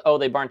thought is, oh,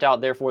 they burnt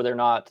out, therefore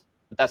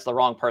that's the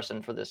wrong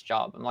person for this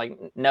job. I'm like,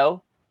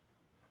 no,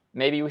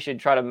 maybe we should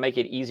try to make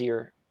it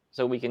easier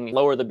so we can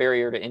lower the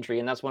barrier to entry.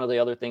 And that's one of the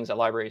other things that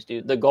libraries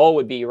do. The goal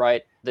would be,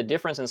 right, the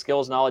difference in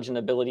skills, knowledge, and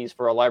abilities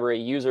for a library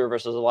user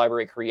versus a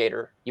library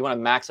creator. You want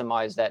to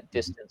maximize that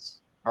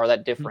distance or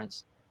that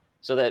difference,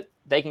 so that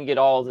they can get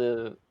all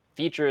the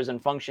features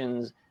and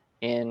functions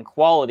and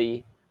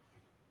quality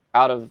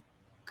out of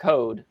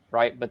code,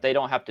 right? But they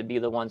don't have to be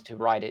the ones to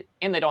write it.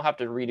 And they don't have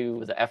to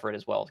redo the effort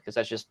as well, because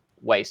that's just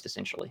waste,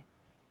 essentially.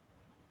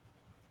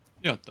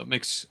 Yeah, that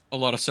makes a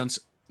lot of sense.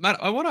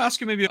 Matt, I want to ask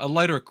you maybe a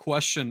lighter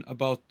question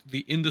about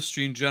the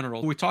industry in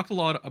general. We talked a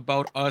lot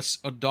about us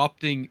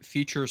adopting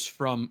features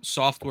from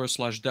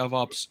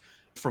software/DevOps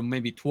from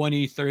maybe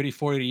 20, 30,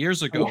 40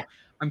 years ago. Yeah.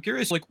 I'm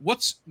curious,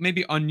 what's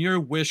maybe on your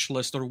wish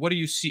list, or what do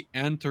you see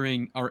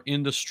entering our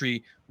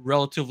industry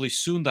relatively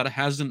soon that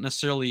hasn't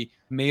necessarily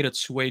made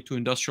its way to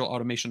industrial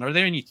automation? Are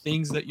there any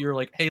things that you're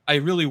like, hey, I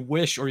really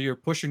wish, or you're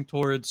pushing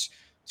towards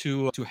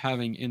to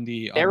having in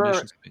the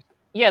automation space?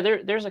 Yeah,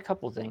 there's a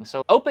couple things.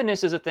 So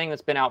openness is a thing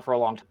that's been out for a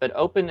long time, but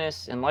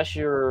openness, unless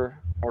you're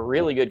a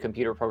really good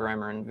computer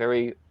programmer and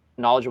very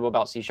knowledgeable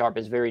about C#,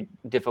 is very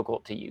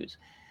difficult to use.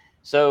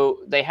 So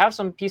they have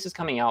some pieces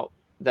coming out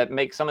that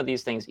make some of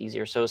these things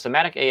easier. So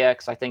Semantic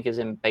AX, I think, is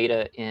in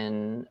beta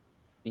in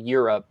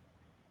Europe.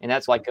 And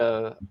that's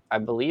I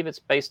believe it's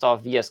based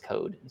off VS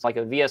Code. It's like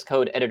a VS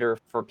Code editor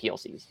for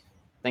PLCs.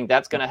 I think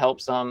that's going to help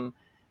some.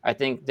 I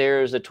think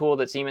there's a tool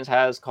that Siemens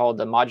has called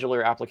the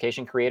Modular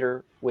Application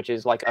Creator, which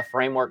is like a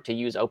framework to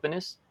use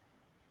openness.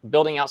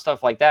 Building out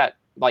stuff like that,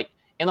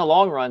 in the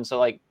long run.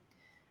 So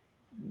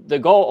the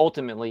goal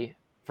ultimately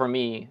for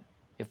me,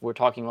 if we're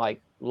talking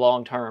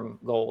long-term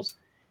goals,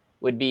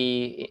 would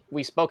be,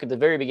 we spoke at the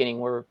very beginning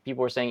where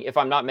people were saying, if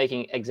I'm not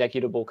making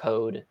executable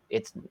code,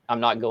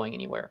 I'm not going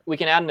anywhere. We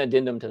can add an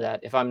addendum to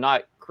that. If I'm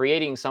not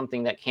creating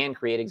something that can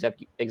create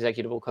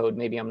executable code,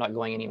 maybe I'm not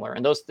going anywhere.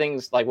 And those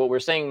things, like what we're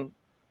saying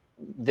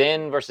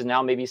then versus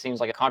now, maybe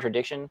seems like a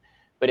contradiction,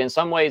 but in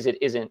some ways it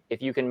isn't,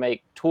 if you can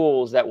make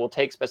tools that will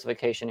take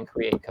specification and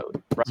create code.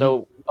 Right?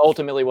 So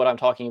ultimately what I'm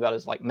talking about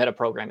is meta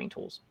programming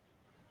tools.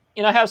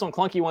 I have some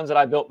clunky ones that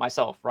I built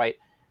myself, right?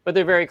 But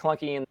they're very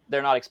clunky and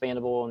they're not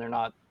expandable and they're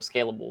not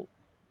scalable.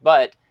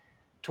 But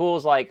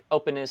tools like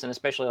openness, and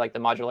especially the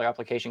Modular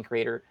Application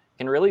Creator,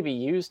 can really be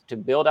used to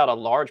build out a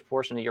large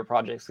portion of your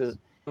projects. Because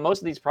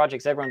most of these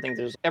projects,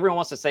 everyone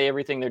wants to say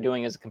everything they're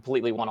doing is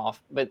completely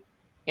one-off. But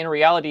in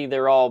reality,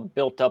 they're all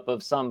built up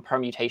of some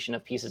permutation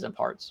of pieces and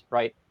parts,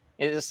 right?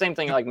 It's the same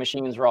thing like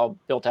machines are all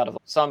built out of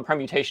some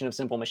permutation of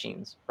simple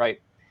machines,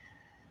 right?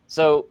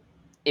 So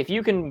if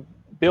you can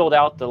build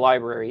out the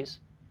libraries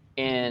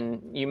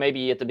and you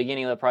maybe at the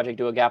beginning of the project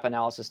do a gap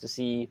analysis to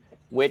see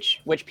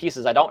which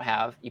pieces I don't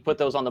have, you put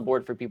those on the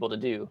board for people to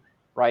do,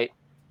 right?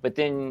 But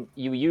then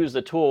you use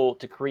the tool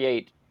to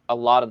create a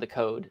lot of the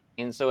code.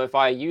 And so if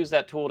I use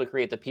that tool to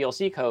create the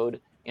PLC code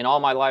and all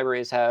my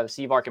libraries have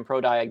CVARC and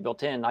ProDiag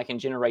built in, I can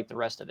generate the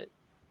rest of it,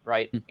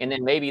 right? And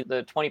then maybe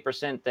the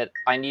 20% that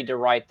I need to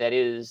write that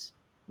is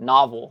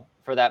novel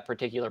for that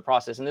particular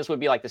process. And this would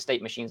be like the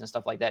state machines and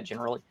stuff like that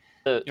generally.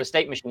 The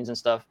state machines and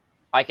stuff,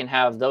 I can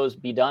have those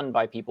be done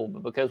by people,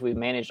 but because we've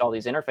managed all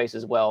these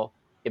interfaces well,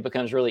 it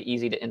becomes really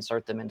easy to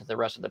insert them into the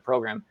rest of the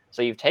program.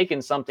 So you've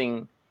taken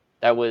something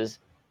that was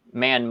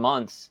man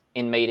months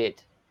and made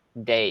it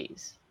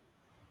days,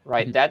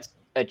 right? That's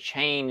a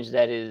change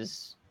that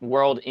is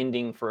world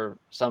ending for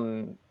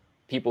some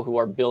people who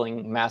are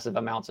billing massive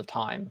amounts of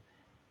time.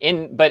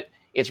 But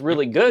it's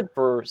really good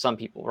for some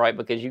people, right?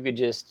 Because you could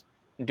just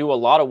do a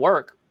lot of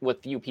work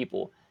with few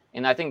people.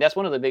 And I think that's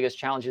one of the biggest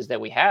challenges that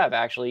we have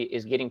actually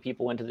is getting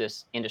people into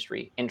this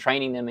industry and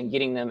training them and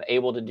getting them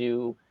able to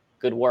do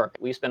good work.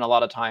 We spend a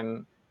lot of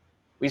time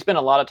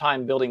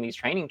building these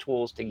training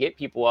tools to get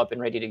people up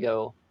and ready to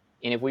go.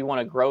 And if we want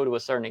to grow to a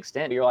certain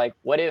extent, you're like,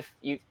 what if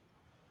you,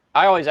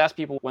 I always ask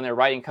people when they're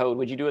writing code,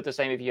 would you do it the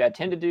same if you had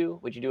 10 to do?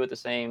 Would you do it the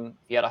same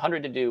if you had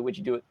 100 to do? Would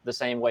you do it the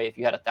same way if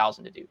you had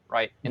 1,000 to do,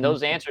 right? And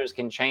those answers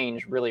can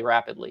change really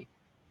rapidly.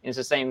 And it's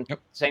the same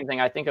thing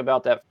I think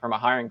about that from a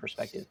hiring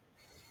perspective.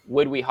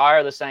 Would we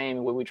hire the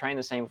same? Would we train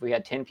the same if we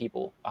had 10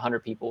 people, 100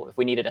 people, if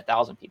we needed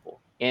 1,000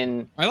 people?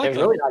 And there's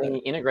really not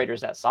any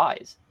integrators that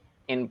size.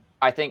 And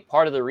I think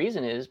part of the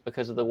reason is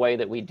because of the way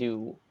that we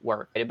do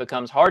work. It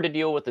becomes hard to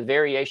deal with the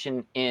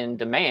variation in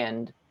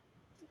demand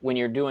when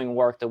you're doing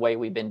work the way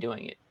we've been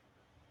doing it.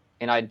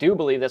 And I do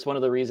believe that's one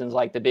of the reasons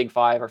like the Big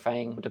Five or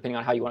FANG, depending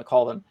on how you want to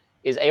call them,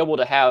 is able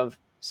to have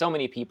so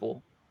many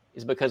people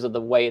is because of the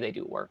way they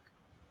do work,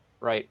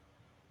 right?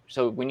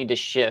 So we need to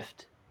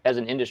shift as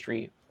an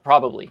industry,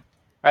 probably,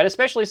 right?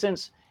 Especially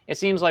since it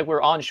seems like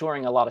we're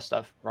onshoring a lot of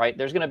stuff, right?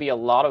 There's going to be a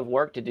lot of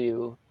work to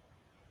do.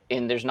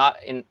 And there's not,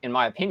 in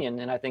my opinion,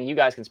 and I think you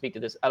guys can speak to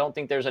this, I don't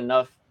think there's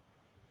enough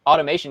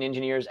automation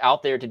engineers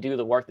out there to do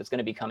the work that's going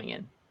to be coming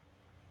in.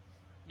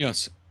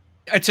 Yes.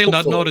 I'd say on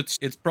that note,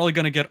 it's probably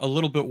going to get a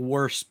little bit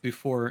worse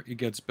before it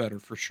gets better,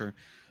 for sure.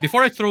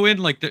 Before I throw in,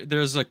 like,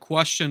 there's a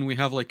question we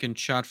have, like, in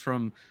chat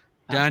from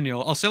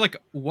Daniel. I'll say, like,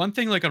 one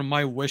thing, like, on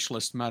my wish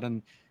list, Matt,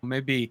 and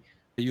maybe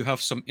you have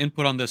some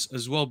input on this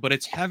as well, but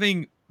it's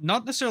having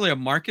not necessarily a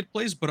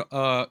marketplace, but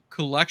a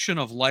collection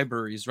of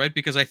libraries, right?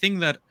 Because I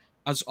think that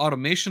as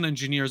automation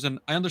engineers, and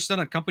I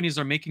understand that companies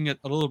are making it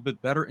a little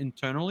bit better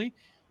internally,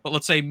 but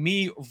let's say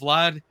me,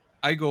 Vlad,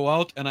 I go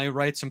out and I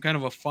write some kind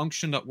of a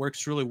function that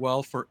works really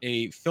well for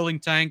a filling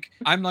tank.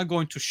 I'm not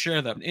going to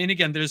share that. And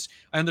again,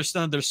 I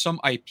understand there's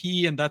some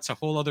IP, and that's a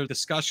whole other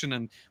discussion,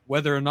 and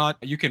whether or not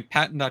you can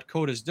patent that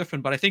code is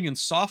different. But I think in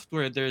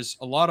software, there's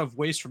a lot of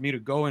ways for me to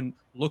go and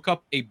look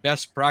up a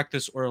best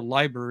practice or a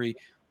library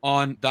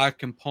on that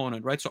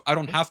component, right? So I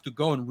don't have to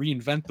go and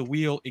reinvent the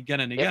wheel again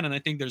and again. And I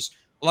think there's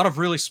a lot of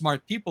really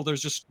smart people.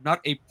 There's just not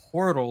a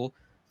portal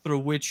through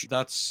which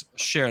that's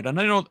shared. And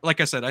I know,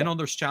 like I said, I know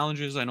there's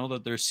challenges. I know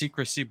that there's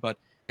secrecy, but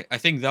I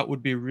think that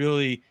would be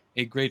really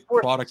a great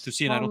product to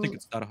see. And I don't think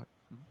it's that hard.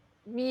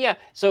 Yeah.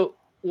 So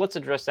let's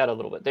address that a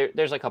little bit.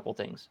 There's a couple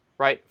things,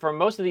 right? For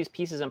most of these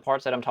pieces and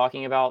parts that I'm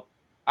talking about,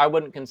 I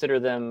wouldn't consider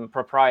them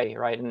proprietary,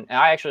 right? And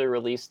I actually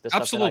release the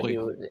stuff that I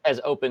do as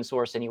open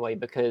source anyway,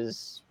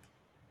 because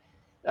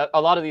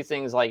a lot of these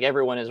things, like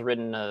everyone has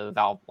written a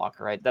valve block,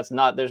 right? There's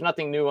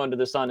nothing new under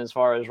the sun as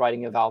far as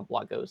writing a valve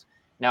block goes.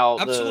 Now,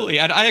 absolutely,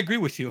 and I agree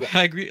with you.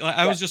 I agree.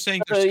 I was just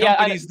saying there's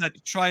companies that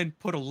try and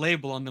put a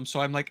label on them, so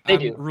I'm like,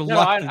 I'm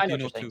reluctant. I know what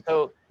you're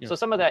saying. So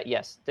some of that,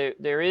 yes,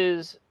 there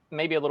is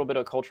maybe a little bit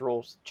of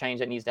cultural change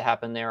that needs to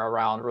happen there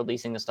around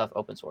releasing the stuff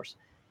open source.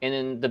 And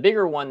then the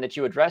bigger one that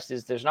you addressed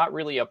is there's not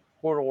really a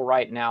portal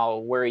right now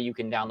where you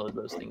can download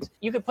those things.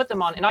 You could put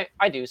them on, and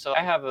I do. So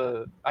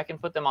I can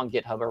put them on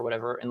GitHub or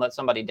whatever and let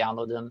somebody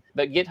download them.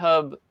 But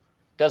GitHub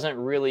doesn't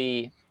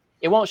really,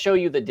 it won't show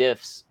you the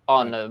diffs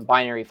on a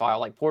binary file.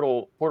 Like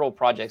portal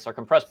projects or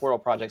compressed portal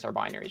projects are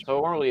binaries. So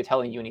it won't really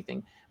telling you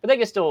anything, but they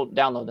can still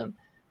download them.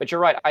 But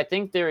you're right. I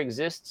think there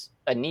exists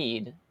a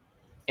need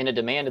and a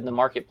demand in the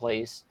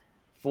marketplace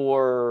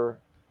for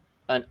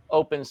an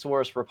open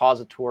source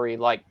repository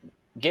like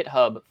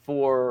GitHub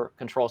for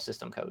control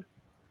system code.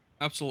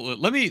 Absolutely.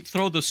 Let me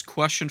throw this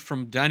question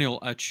from Daniel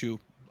at you.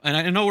 And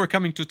I know we're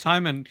coming to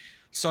time, and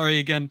sorry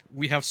again,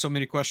 we have so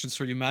many questions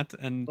for you, Matt,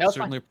 and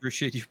certainly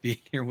appreciate you being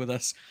here with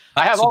us.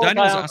 I have all the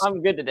time.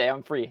 I'm good today.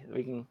 I'm free.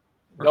 We can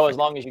go as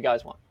long as you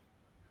guys want.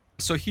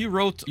 So he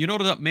wrote, you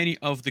noted that many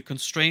of the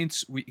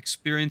constraints we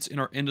experience in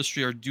our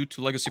industry are due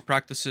to legacy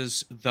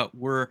practices that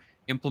were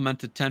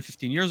implemented 10,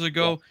 15 years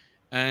ago. Yes.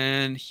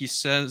 And he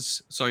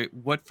says,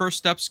 what first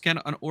steps can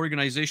an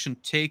organization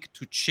take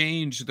to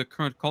change the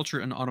current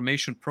culture in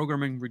automation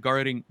programming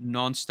regarding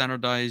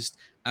non-standardized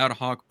ad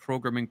hoc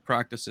programming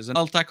practices. And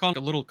I'll tack on a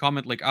little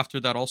comment like after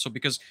that also,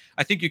 because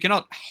I think you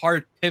cannot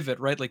hard pivot,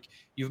 right? Like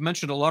you've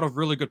mentioned a lot of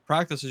really good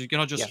practices. You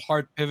cannot just Yes.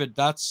 hard pivot.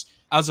 That's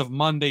as of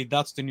Monday,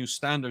 that's the new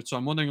standard. So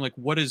I'm wondering like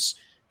what is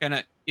kind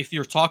of, if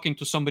you're talking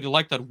to somebody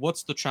like that,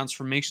 what's the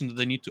transformation that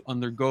they need to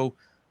undergo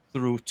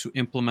through to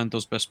implement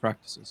those best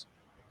practices?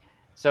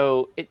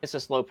 So it's a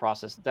slow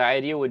process. The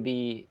idea would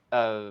be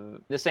the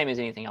same as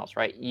anything else,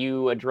 right?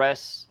 You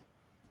address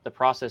the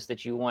process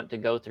that you want to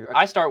go through.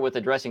 I start with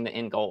addressing the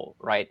end goal,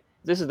 right?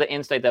 This is the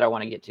end state that I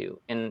want to get to.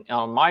 And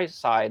on my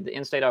side, the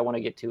end state I want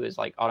to get to is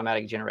like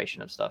automatic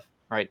generation of stuff,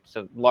 right?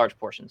 So large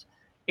portions.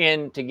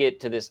 And to get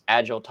to this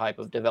agile type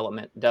of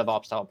development,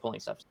 DevOps style pulling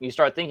stuff. You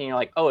start thinking, you're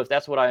like, oh, if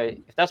that's what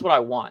I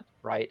want,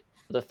 right?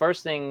 The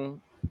first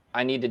thing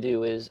I need to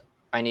do is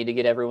I need to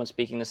get everyone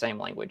speaking the same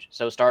language.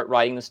 So start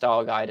writing the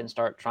style guide and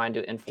start trying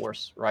to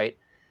enforce, right?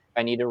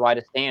 I need to write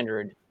a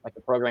standard, like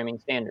a programming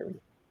standard.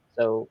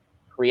 So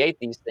create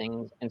these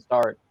things and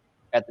start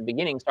at the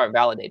beginning, start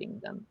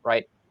validating them,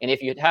 right? And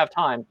if you have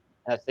time,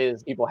 that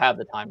says people have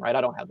the time, right?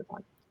 I don't have the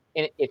time.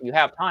 And if you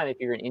have time, if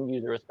you're an end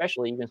user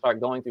especially, you can start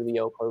going through the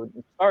O code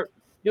and start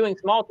doing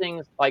small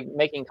things like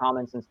making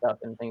comments and stuff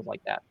and things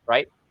like that,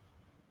 right?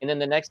 And then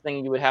the next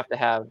thing you would have to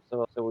have,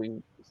 so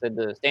we said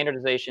the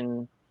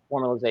standardization,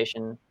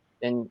 formalization,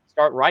 then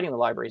start writing the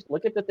libraries.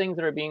 Look at the things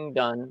that are being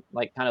done,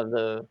 like kind of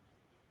the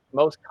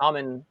most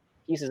common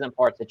pieces and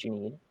parts that you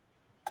need,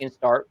 and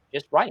start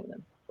just writing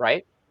them,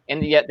 right?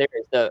 And yet there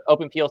is the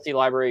OpenPLC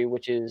library,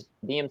 which is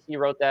DMC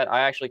wrote that.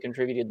 I actually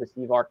contributed the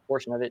CVARC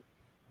portion of it.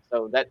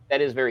 So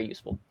that is very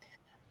useful.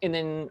 And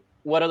then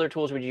what other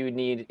tools would you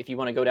need if you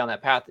want to go down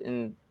that path?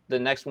 And the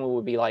next one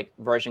would be like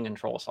version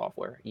control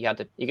software. You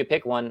could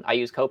pick one. I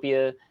use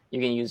Copia. You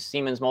can use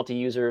Siemens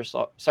multi-user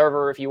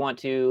server if you want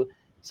to.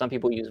 Some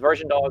people use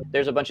Version Dog.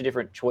 There's a bunch of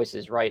different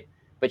choices, right?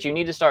 But you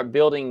need to start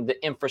building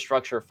the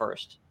infrastructure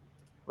first,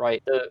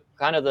 right? The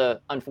kind of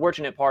the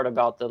unfortunate part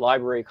about the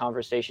library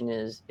conversation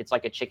is it's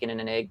like a chicken and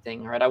an egg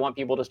thing, right? I want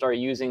people to start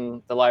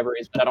using the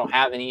libraries, but I don't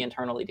have any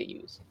internally to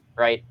use,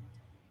 right?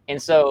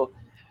 And so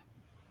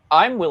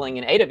I'm willing,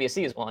 and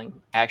AWC is willing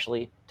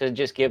actually to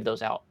just give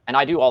those out, and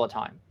I do all the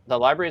time. The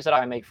libraries that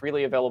I make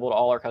freely available to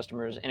all our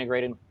customers,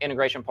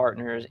 integration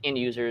partners, end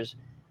users,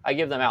 I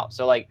give them out.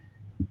 So like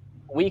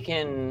we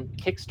can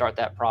kickstart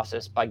that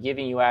process by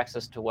giving you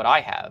access to what I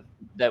have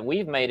that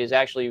we've made is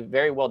actually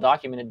very well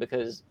documented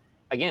because,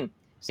 again,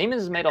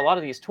 Siemens has made a lot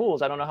of these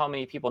tools. I don't know how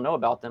many people know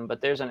about them,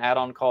 but there's an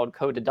add-on called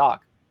Code to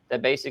Doc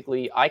that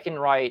basically I can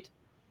write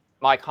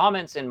my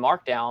comments in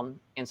Markdown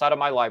inside of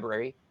my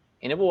library,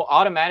 and it will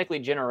automatically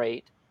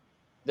generate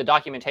the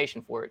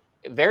documentation for it.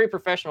 Very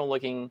professional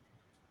looking,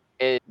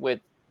 with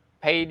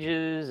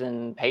pages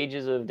and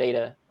pages of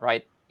data,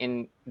 right?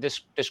 In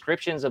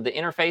descriptions of the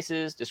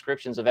interfaces,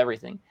 descriptions of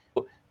everything.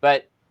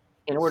 But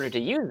in order to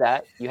use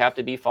that, you have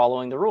to be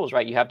following the rules,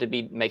 right? You have to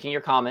be making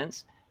your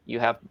comments. You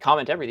have to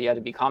comment everything. You have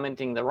to be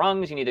commenting the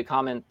rungs. You need to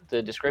comment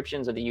the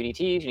descriptions of the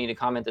UDTs. You need to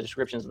comment the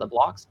descriptions of the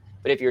blocks.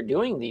 But if you're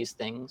doing these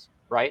things,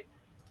 right,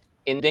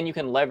 and then you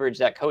can leverage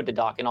that code to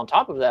doc. And on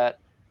top of that,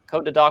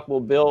 code to doc will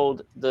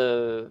build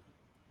a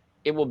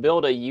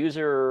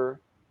user,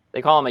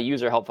 they call them a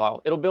user help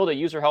file. It'll build a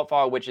user help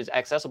file which is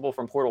accessible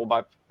from Portal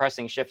by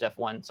pressing Shift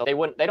F1. So they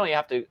don't even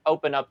have to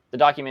open up the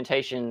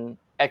documentation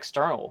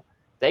external.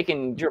 They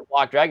can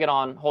drag it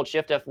on, hold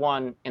Shift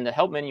F1, and the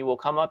help menu will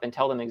come up and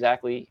tell them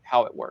exactly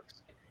how it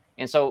works.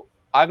 And so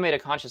I've made a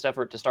conscious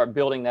effort to start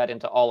building that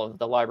into all of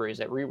the libraries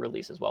that we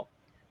release as well.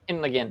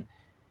 And again,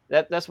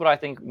 that's what I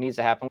think needs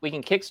to happen. We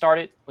can kickstart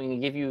it. We can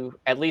give you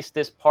at least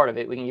this part of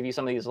it. We can give you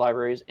some of these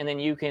libraries, and then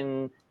you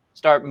can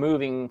start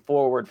moving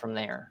forward from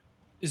there.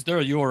 Is there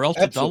a URL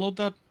to download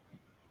that?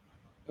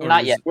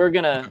 Not yet. We're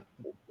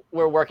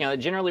working on it.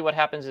 Generally, what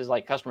happens is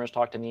like customers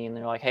talk to me and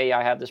they're like, "Hey,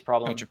 I have this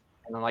problem," Gotcha.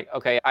 and I'm like,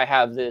 "Okay, I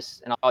have this,"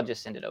 and I'll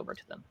just send it over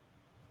to them.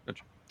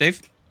 Gotcha.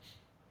 Dave?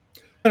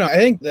 No, I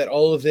think that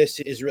all of this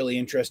is really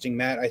interesting,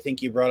 Matt. I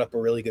think you brought up a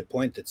really good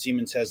point that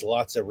Siemens has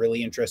lots of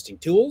really interesting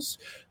tools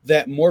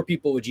that more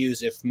people would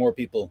use if more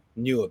people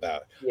knew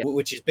about,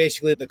 which is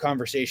basically the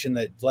conversation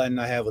that Vlad and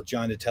I have with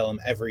John to tell him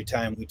every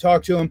time we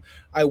talk to him.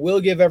 I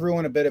will give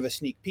everyone a bit of a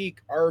sneak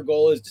peek. Our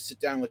goal is to sit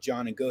down with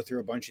John and go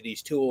through a bunch of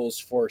these tools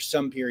for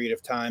some period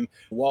of time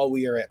while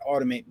we are at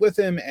Automate with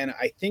him. And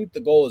I think the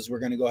goal is we're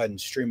going to go ahead and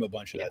stream a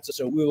bunch of that.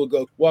 So we will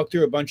go walk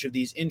through a bunch of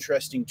these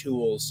interesting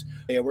tools.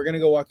 Yeah, we're going to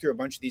go walk through a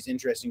bunch of these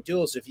interesting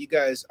tools. If you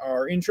guys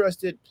are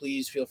interested,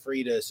 please feel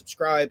free to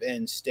subscribe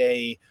and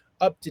stay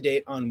up to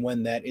date on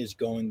when that is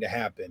going to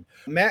happen.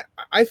 Matt,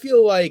 I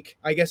feel like,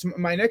 I guess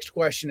my next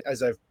question,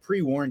 as I've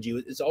pre-warned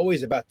you, is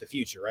always about the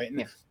future, right?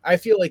 And I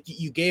feel like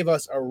you gave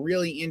us a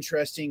really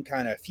interesting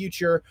kind of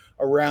future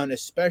around,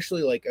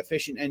 especially like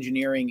efficient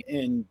engineering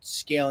and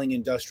scaling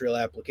industrial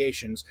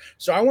applications.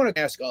 So I want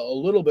to ask a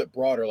little bit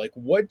broader, like,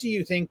 what do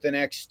you think the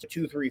next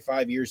 2, 3,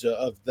 5 years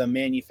of the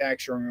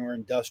manufacturing or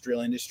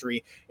industrial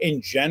industry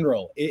in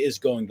general is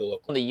going to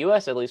look like? In the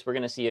US, at least, we're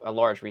going to see a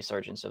large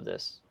resurgence of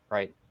this,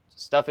 right?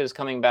 Stuff is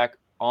coming back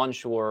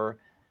onshore.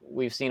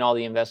 We've seen all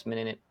the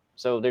investment in it.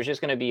 So there's just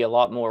going to be a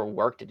lot more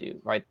work to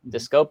do, right? The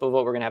scope of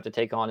what we're going to have to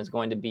take on is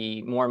going to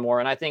be more and more.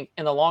 And I think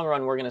in the long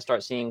run, we're going to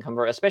start seeing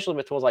especially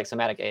with tools like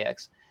Somatic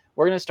AX,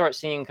 we're going to start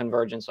seeing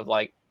convergence of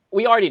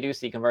we already do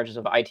see convergence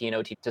of IT and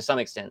OT to some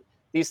extent.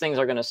 These things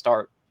are going to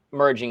start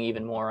merging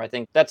even more. I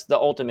think that's the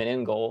ultimate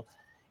end goal.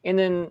 And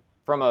then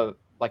from a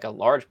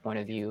large point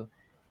of view,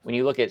 when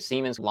you look at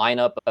Siemens'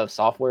 lineup of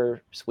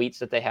software suites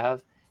that they have,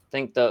 I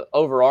think the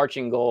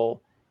overarching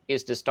goal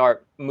is to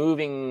start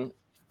moving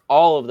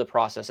all of the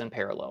process in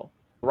parallel.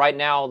 Right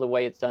now, the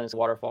way it's done is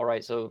waterfall,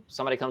 right? So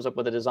somebody comes up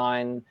with a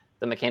design,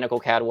 the mechanical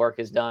CAD work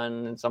is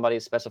done, and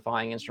somebody's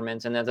specifying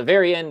instruments, and at the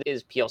very end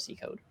is PLC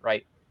code,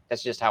 right?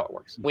 That's just how it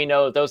works. We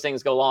know if those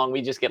things go long,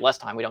 we just get less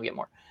time, we don't get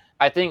more.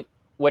 I think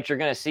what you're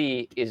going to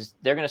see is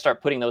they're going to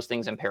start putting those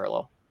things in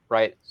parallel,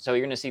 right? So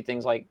you're going to see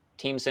things like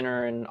Team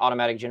Center and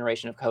automatic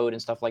generation of code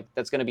and stuff like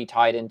that's going to be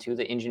tied into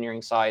the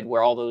engineering side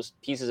where all those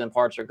pieces and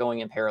parts are going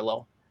in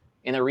parallel.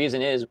 And the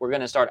reason is we're going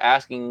to start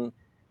asking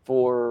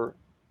for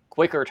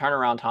quicker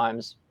turnaround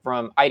times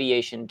from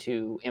ideation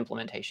to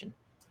implementation.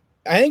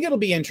 I think it'll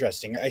be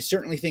interesting. I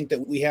certainly think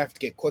that we have to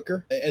get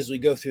quicker as we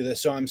go through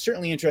this. So I'm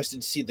certainly interested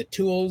to see the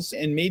tools,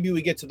 and maybe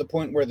we get to the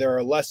point where there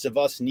are less of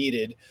us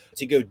needed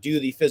to go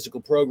do the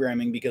physical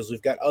programming because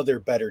we've got other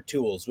better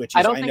tools, which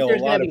is, I know a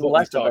lot of what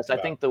we've talked about.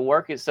 I think the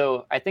work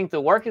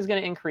is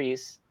going to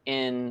increase,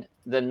 and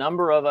the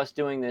number of us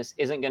doing this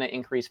isn't going to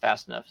increase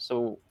fast enough.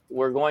 So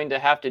we're going to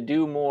have to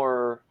do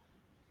more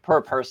per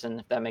person,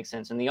 if that makes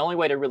sense. And the only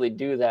way to really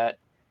do that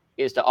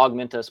is to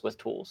augment us with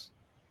tools.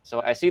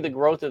 So I see the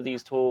growth of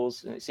these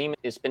tools. Siemens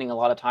is spending a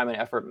lot of time and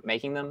effort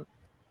making them.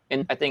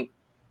 And I think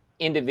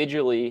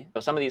individually,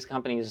 some of these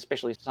companies,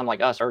 especially some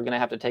like us, are going to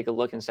have to take a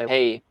look and say,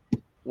 hey,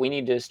 we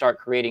need to start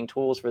creating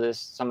tools for this.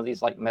 Some of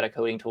these like meta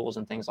coding tools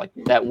and things like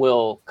that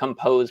will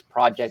compose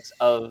projects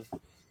of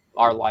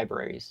our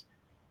libraries.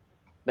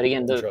 But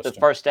again, the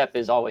first step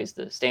is always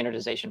the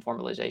standardization,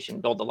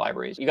 formalization, build the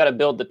libraries. You got to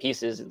build the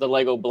pieces, the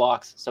Lego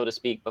blocks, so to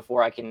speak,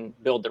 before I can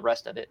build the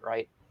rest of it,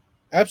 right?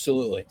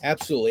 Absolutely.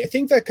 Absolutely. I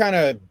think that kind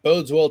of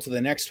bodes well to the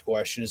next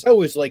question. Is I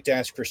always like to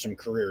ask for some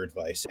career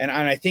advice. And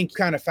I think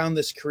kind of found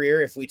this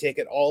career, if we take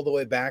it all the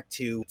way back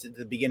to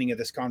the beginning of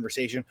this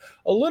conversation,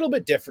 a little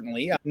bit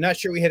differently. I'm not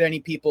sure we had any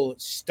people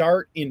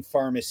start in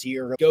pharmacy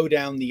or go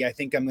down the, I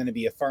think I'm going to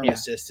be a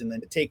pharmacist and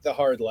then take the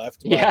hard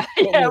left. But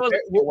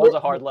it was a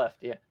hard left.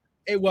 Yeah.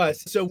 It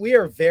was. So we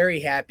are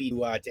very happy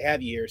to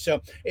have you here.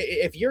 So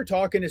if you're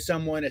talking to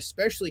someone,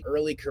 especially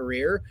early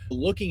career,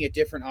 looking at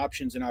different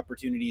options and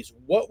opportunities,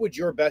 what would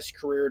your best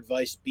career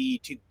advice be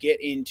to get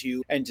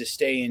into and to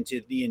stay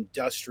into the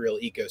industrial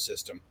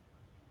ecosystem?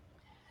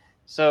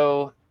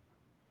 So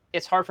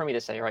it's hard for me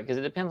to say, right? Because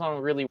it depends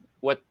on really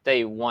what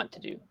they want to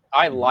do.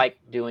 I like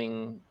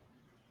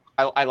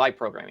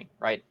programming,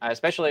 right? I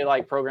especially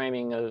like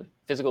programming of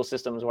physical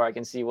systems where I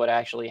can see what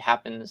actually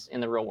happens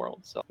in the real world.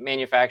 So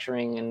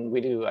manufacturing, and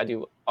I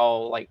do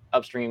all like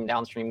upstream,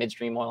 downstream,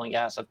 midstream, oil and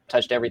gas. I've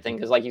touched everything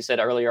because like you said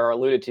earlier or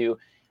alluded to,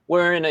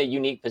 we're in a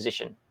unique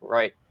position,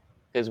 right?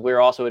 Because we're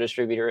also a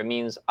distributor. It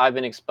means I've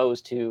been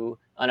exposed to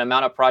an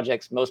amount of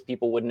projects most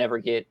people would never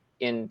get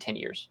in 10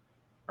 years,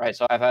 right?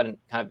 So I've had a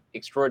kind of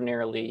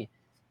extraordinarily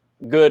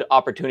good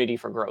opportunity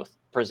for growth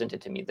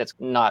presented to me. That's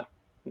not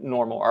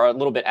normal or a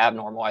little bit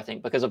abnormal, I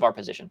think, because of our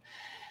position.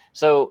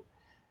 So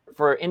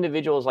for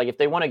individuals, like if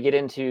they want to get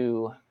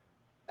into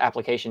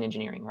application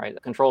engineering,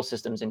 right, control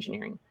systems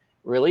engineering,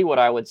 really what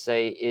I would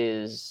say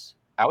is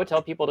I would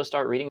tell people to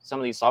start reading some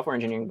of these software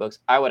engineering books.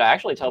 I would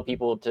actually tell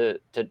people to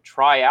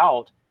try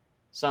out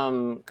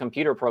some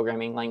computer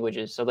programming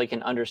languages so they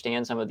can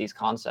understand some of these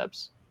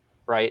concepts,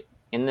 right?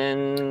 And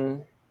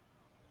then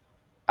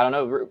I don't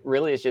know,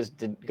 really it's just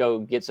to go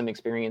get some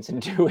experience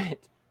and do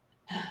it.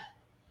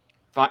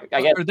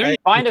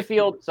 Find a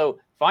field. So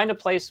find a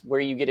place where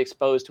you get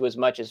exposed to as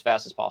much as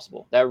fast as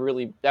possible. That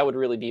would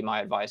really be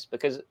my advice,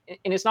 because,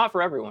 and it's not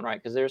for everyone,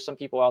 right? Because there's some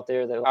people out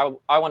there that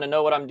I want to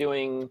know what I'm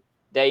doing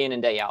day in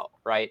and day out,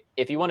 right?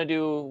 If you want to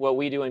do what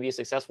we do and be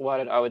successful at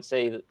it, I would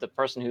say that the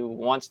person who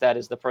wants that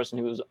is the person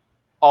who's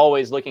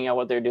always looking at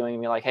what they're doing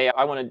and be like, hey,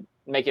 I want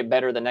to make it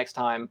better the next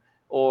time,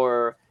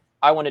 or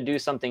I want to do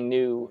something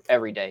new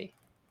every day.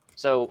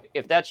 So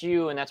if that's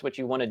you and that's what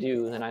you want to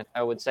do, then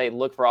I would say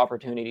look for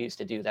opportunities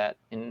to do that.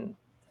 And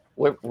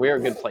we're a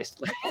good place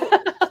to live.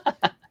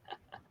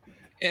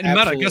 And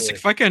Matt, I guess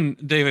if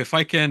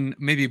I can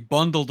maybe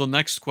bundle the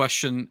next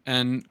question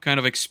and kind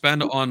of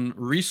expand on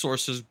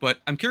resources, but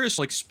I'm curious,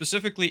 like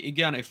specifically,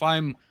 again, if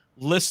I'm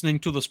listening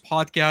to this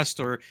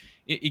podcast or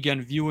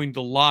again, viewing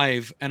the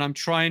live, and I'm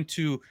trying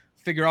to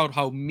figure out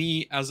how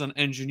me as an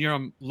engineer,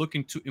 I'm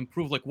looking to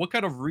improve, like what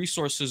kind of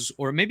resources,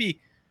 or maybe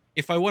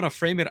if I want to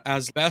frame it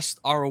as best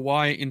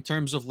ROI in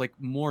terms of like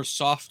more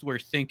software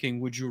thinking,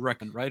 would you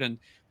reckon, right? And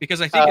because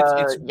I think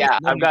it's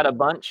I've got a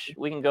bunch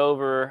we can go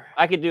over.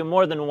 I could do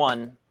more than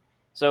one.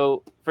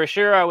 So for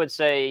sure, I would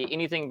say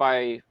anything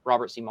by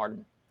Robert C.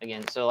 Martin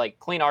again. So like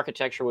clean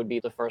architecture would be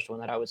the first one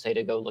that I would say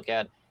to go look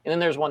at. And then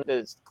there's one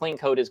that's clean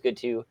code is good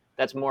too.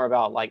 That's more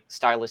about like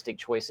stylistic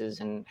choices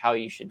and how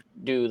you should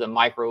do the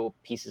micro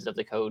pieces of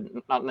the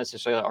code, not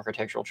necessarily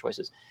architectural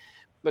choices.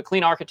 But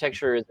clean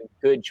architecture is a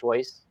good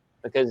choice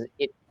because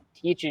it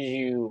teaches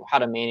you how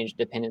to manage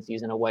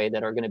dependencies in a way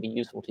that are going to be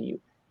useful to you.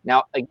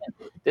 Now, again,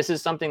 this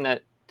is something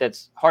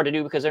that's hard to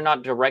do because they're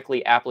not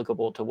directly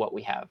applicable to what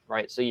we have,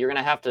 right? So you're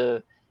going to have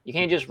to, you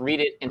can't just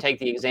read it and take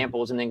the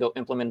examples and then go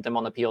implement them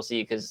on the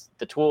PLC because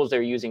the tools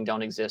they're using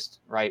don't exist,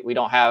 right? We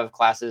don't have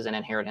classes and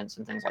inheritance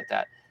and things like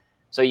that.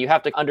 So you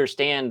have to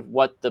understand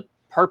what the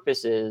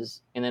purpose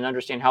is and then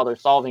understand how they're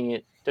solving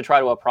it to try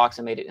to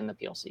approximate it in the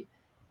PLC.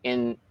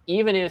 And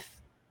even if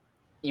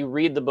you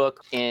read the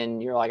book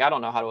and you're like, I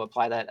don't know how to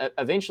apply that,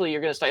 eventually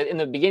you're going to start. In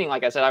the beginning,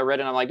 like I said, I read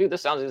it and I'm like, dude,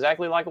 this sounds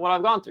exactly like what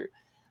I've gone through.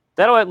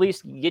 That'll at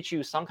least get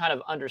you some kind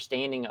of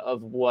understanding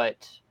of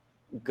what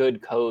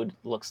good code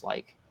looks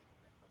like.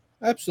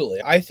 Absolutely.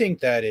 I think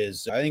that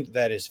is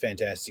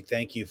fantastic.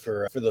 Thank you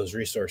for those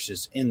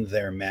resources in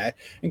there, Matt.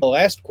 And the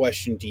last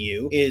question to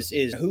you is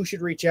who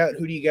should reach out?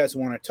 Who do you guys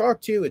want to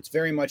talk to? It's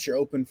very much your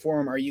open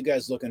forum. Are you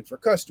guys looking for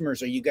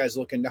customers? Are you guys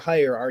looking to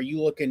hire? Are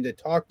you looking to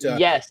talk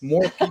to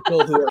more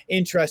people who are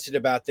interested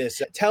about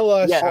this? Tell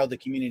us how the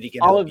community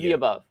can help you. All of the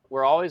above.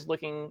 We're always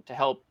looking to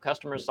help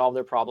customers solve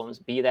their problems,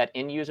 be that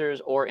end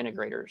users or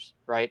integrators,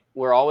 right?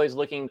 We're always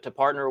looking to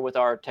partner with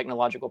our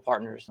technological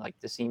partners like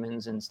the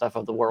Siemens and stuff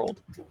of the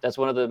world. That's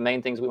one of the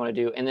main things we want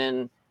to do. And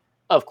then,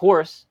 of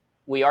course,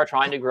 we are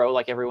trying to grow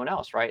like everyone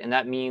else, right? And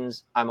that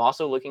means I'm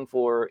also looking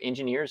for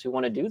engineers who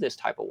want to do this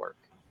type of work.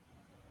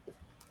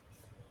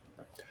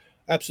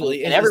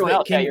 Absolutely. And everyone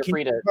else, you're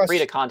free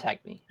to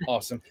contact me.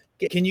 Awesome.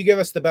 Can you give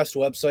us the best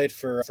website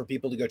for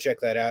people to go check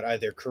that out,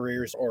 either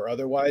careers or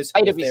otherwise?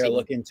 IWC, if they're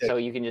looking to, so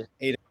you can just...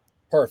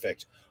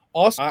 Perfect.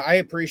 Awesome. I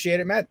appreciate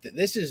it, Matt.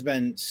 This has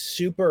been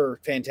super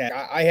fantastic.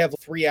 I have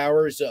 3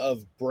 hours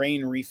of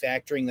brain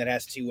refactoring that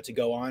has to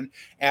go on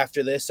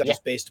after this,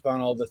 just based upon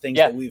all the things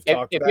that we've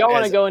talked about. If y'all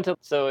want to go into,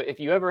 so if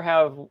you ever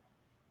have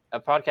a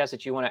podcast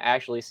that you want to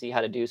actually see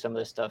how to do some of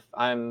this stuff,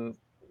 I'm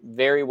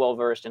very well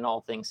versed in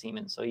all things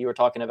Siemens. So you were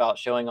talking about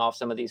showing off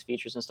some of these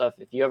features and stuff.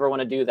 If you ever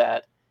want to do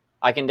that,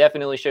 I can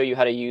definitely show you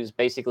how to use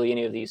basically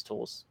any of these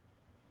tools.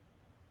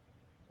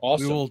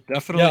 Awesome. We will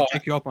definitely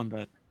take you up on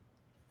that.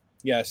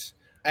 Yes.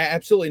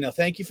 Absolutely. No,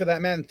 thank you for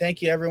that, man. And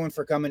thank you everyone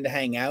for coming to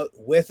hang out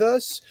with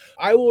us.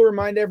 I will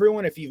remind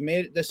everyone, if you've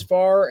made it this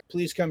far,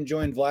 please come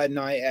join Vlad and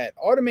I at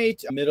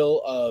Automate,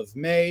 middle of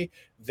May.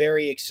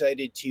 Very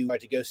excited to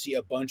go see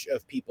a bunch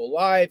of people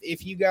live.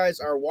 If you guys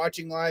are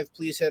watching live,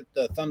 please hit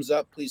the thumbs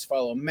up. Please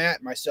follow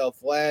Matt, myself,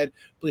 Vlad.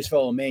 Please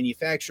follow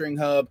Manufacturing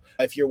Hub.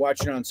 If you're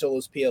watching on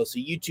Solos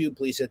PLC YouTube,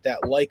 please hit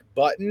that like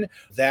button.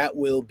 That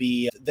will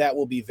be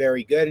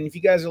very good. And if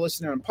you guys are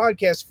listening on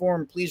podcast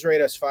form, please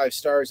rate us 5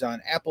 stars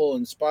on Apple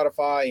and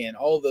Spotify and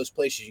all of those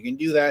places you can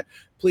do that.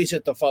 Please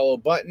hit the follow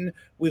button.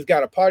 We've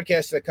got a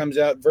podcast that comes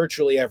out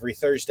virtually every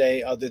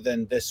Thursday, other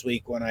than this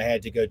week when I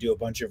had to go do a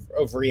bunch of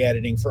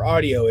re-editing for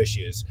audio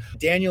issues.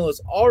 Daniel is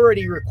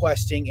already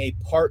requesting a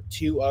part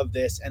 2 of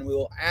this, and we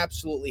will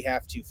absolutely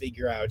have to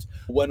figure out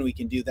when we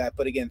can do that.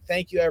 But again,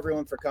 thank you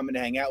everyone for coming to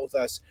hang out with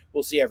us.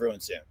 We'll see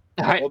everyone soon.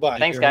 All right. Bye-bye.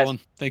 Thanks, guys.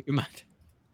 Thank you, Matt.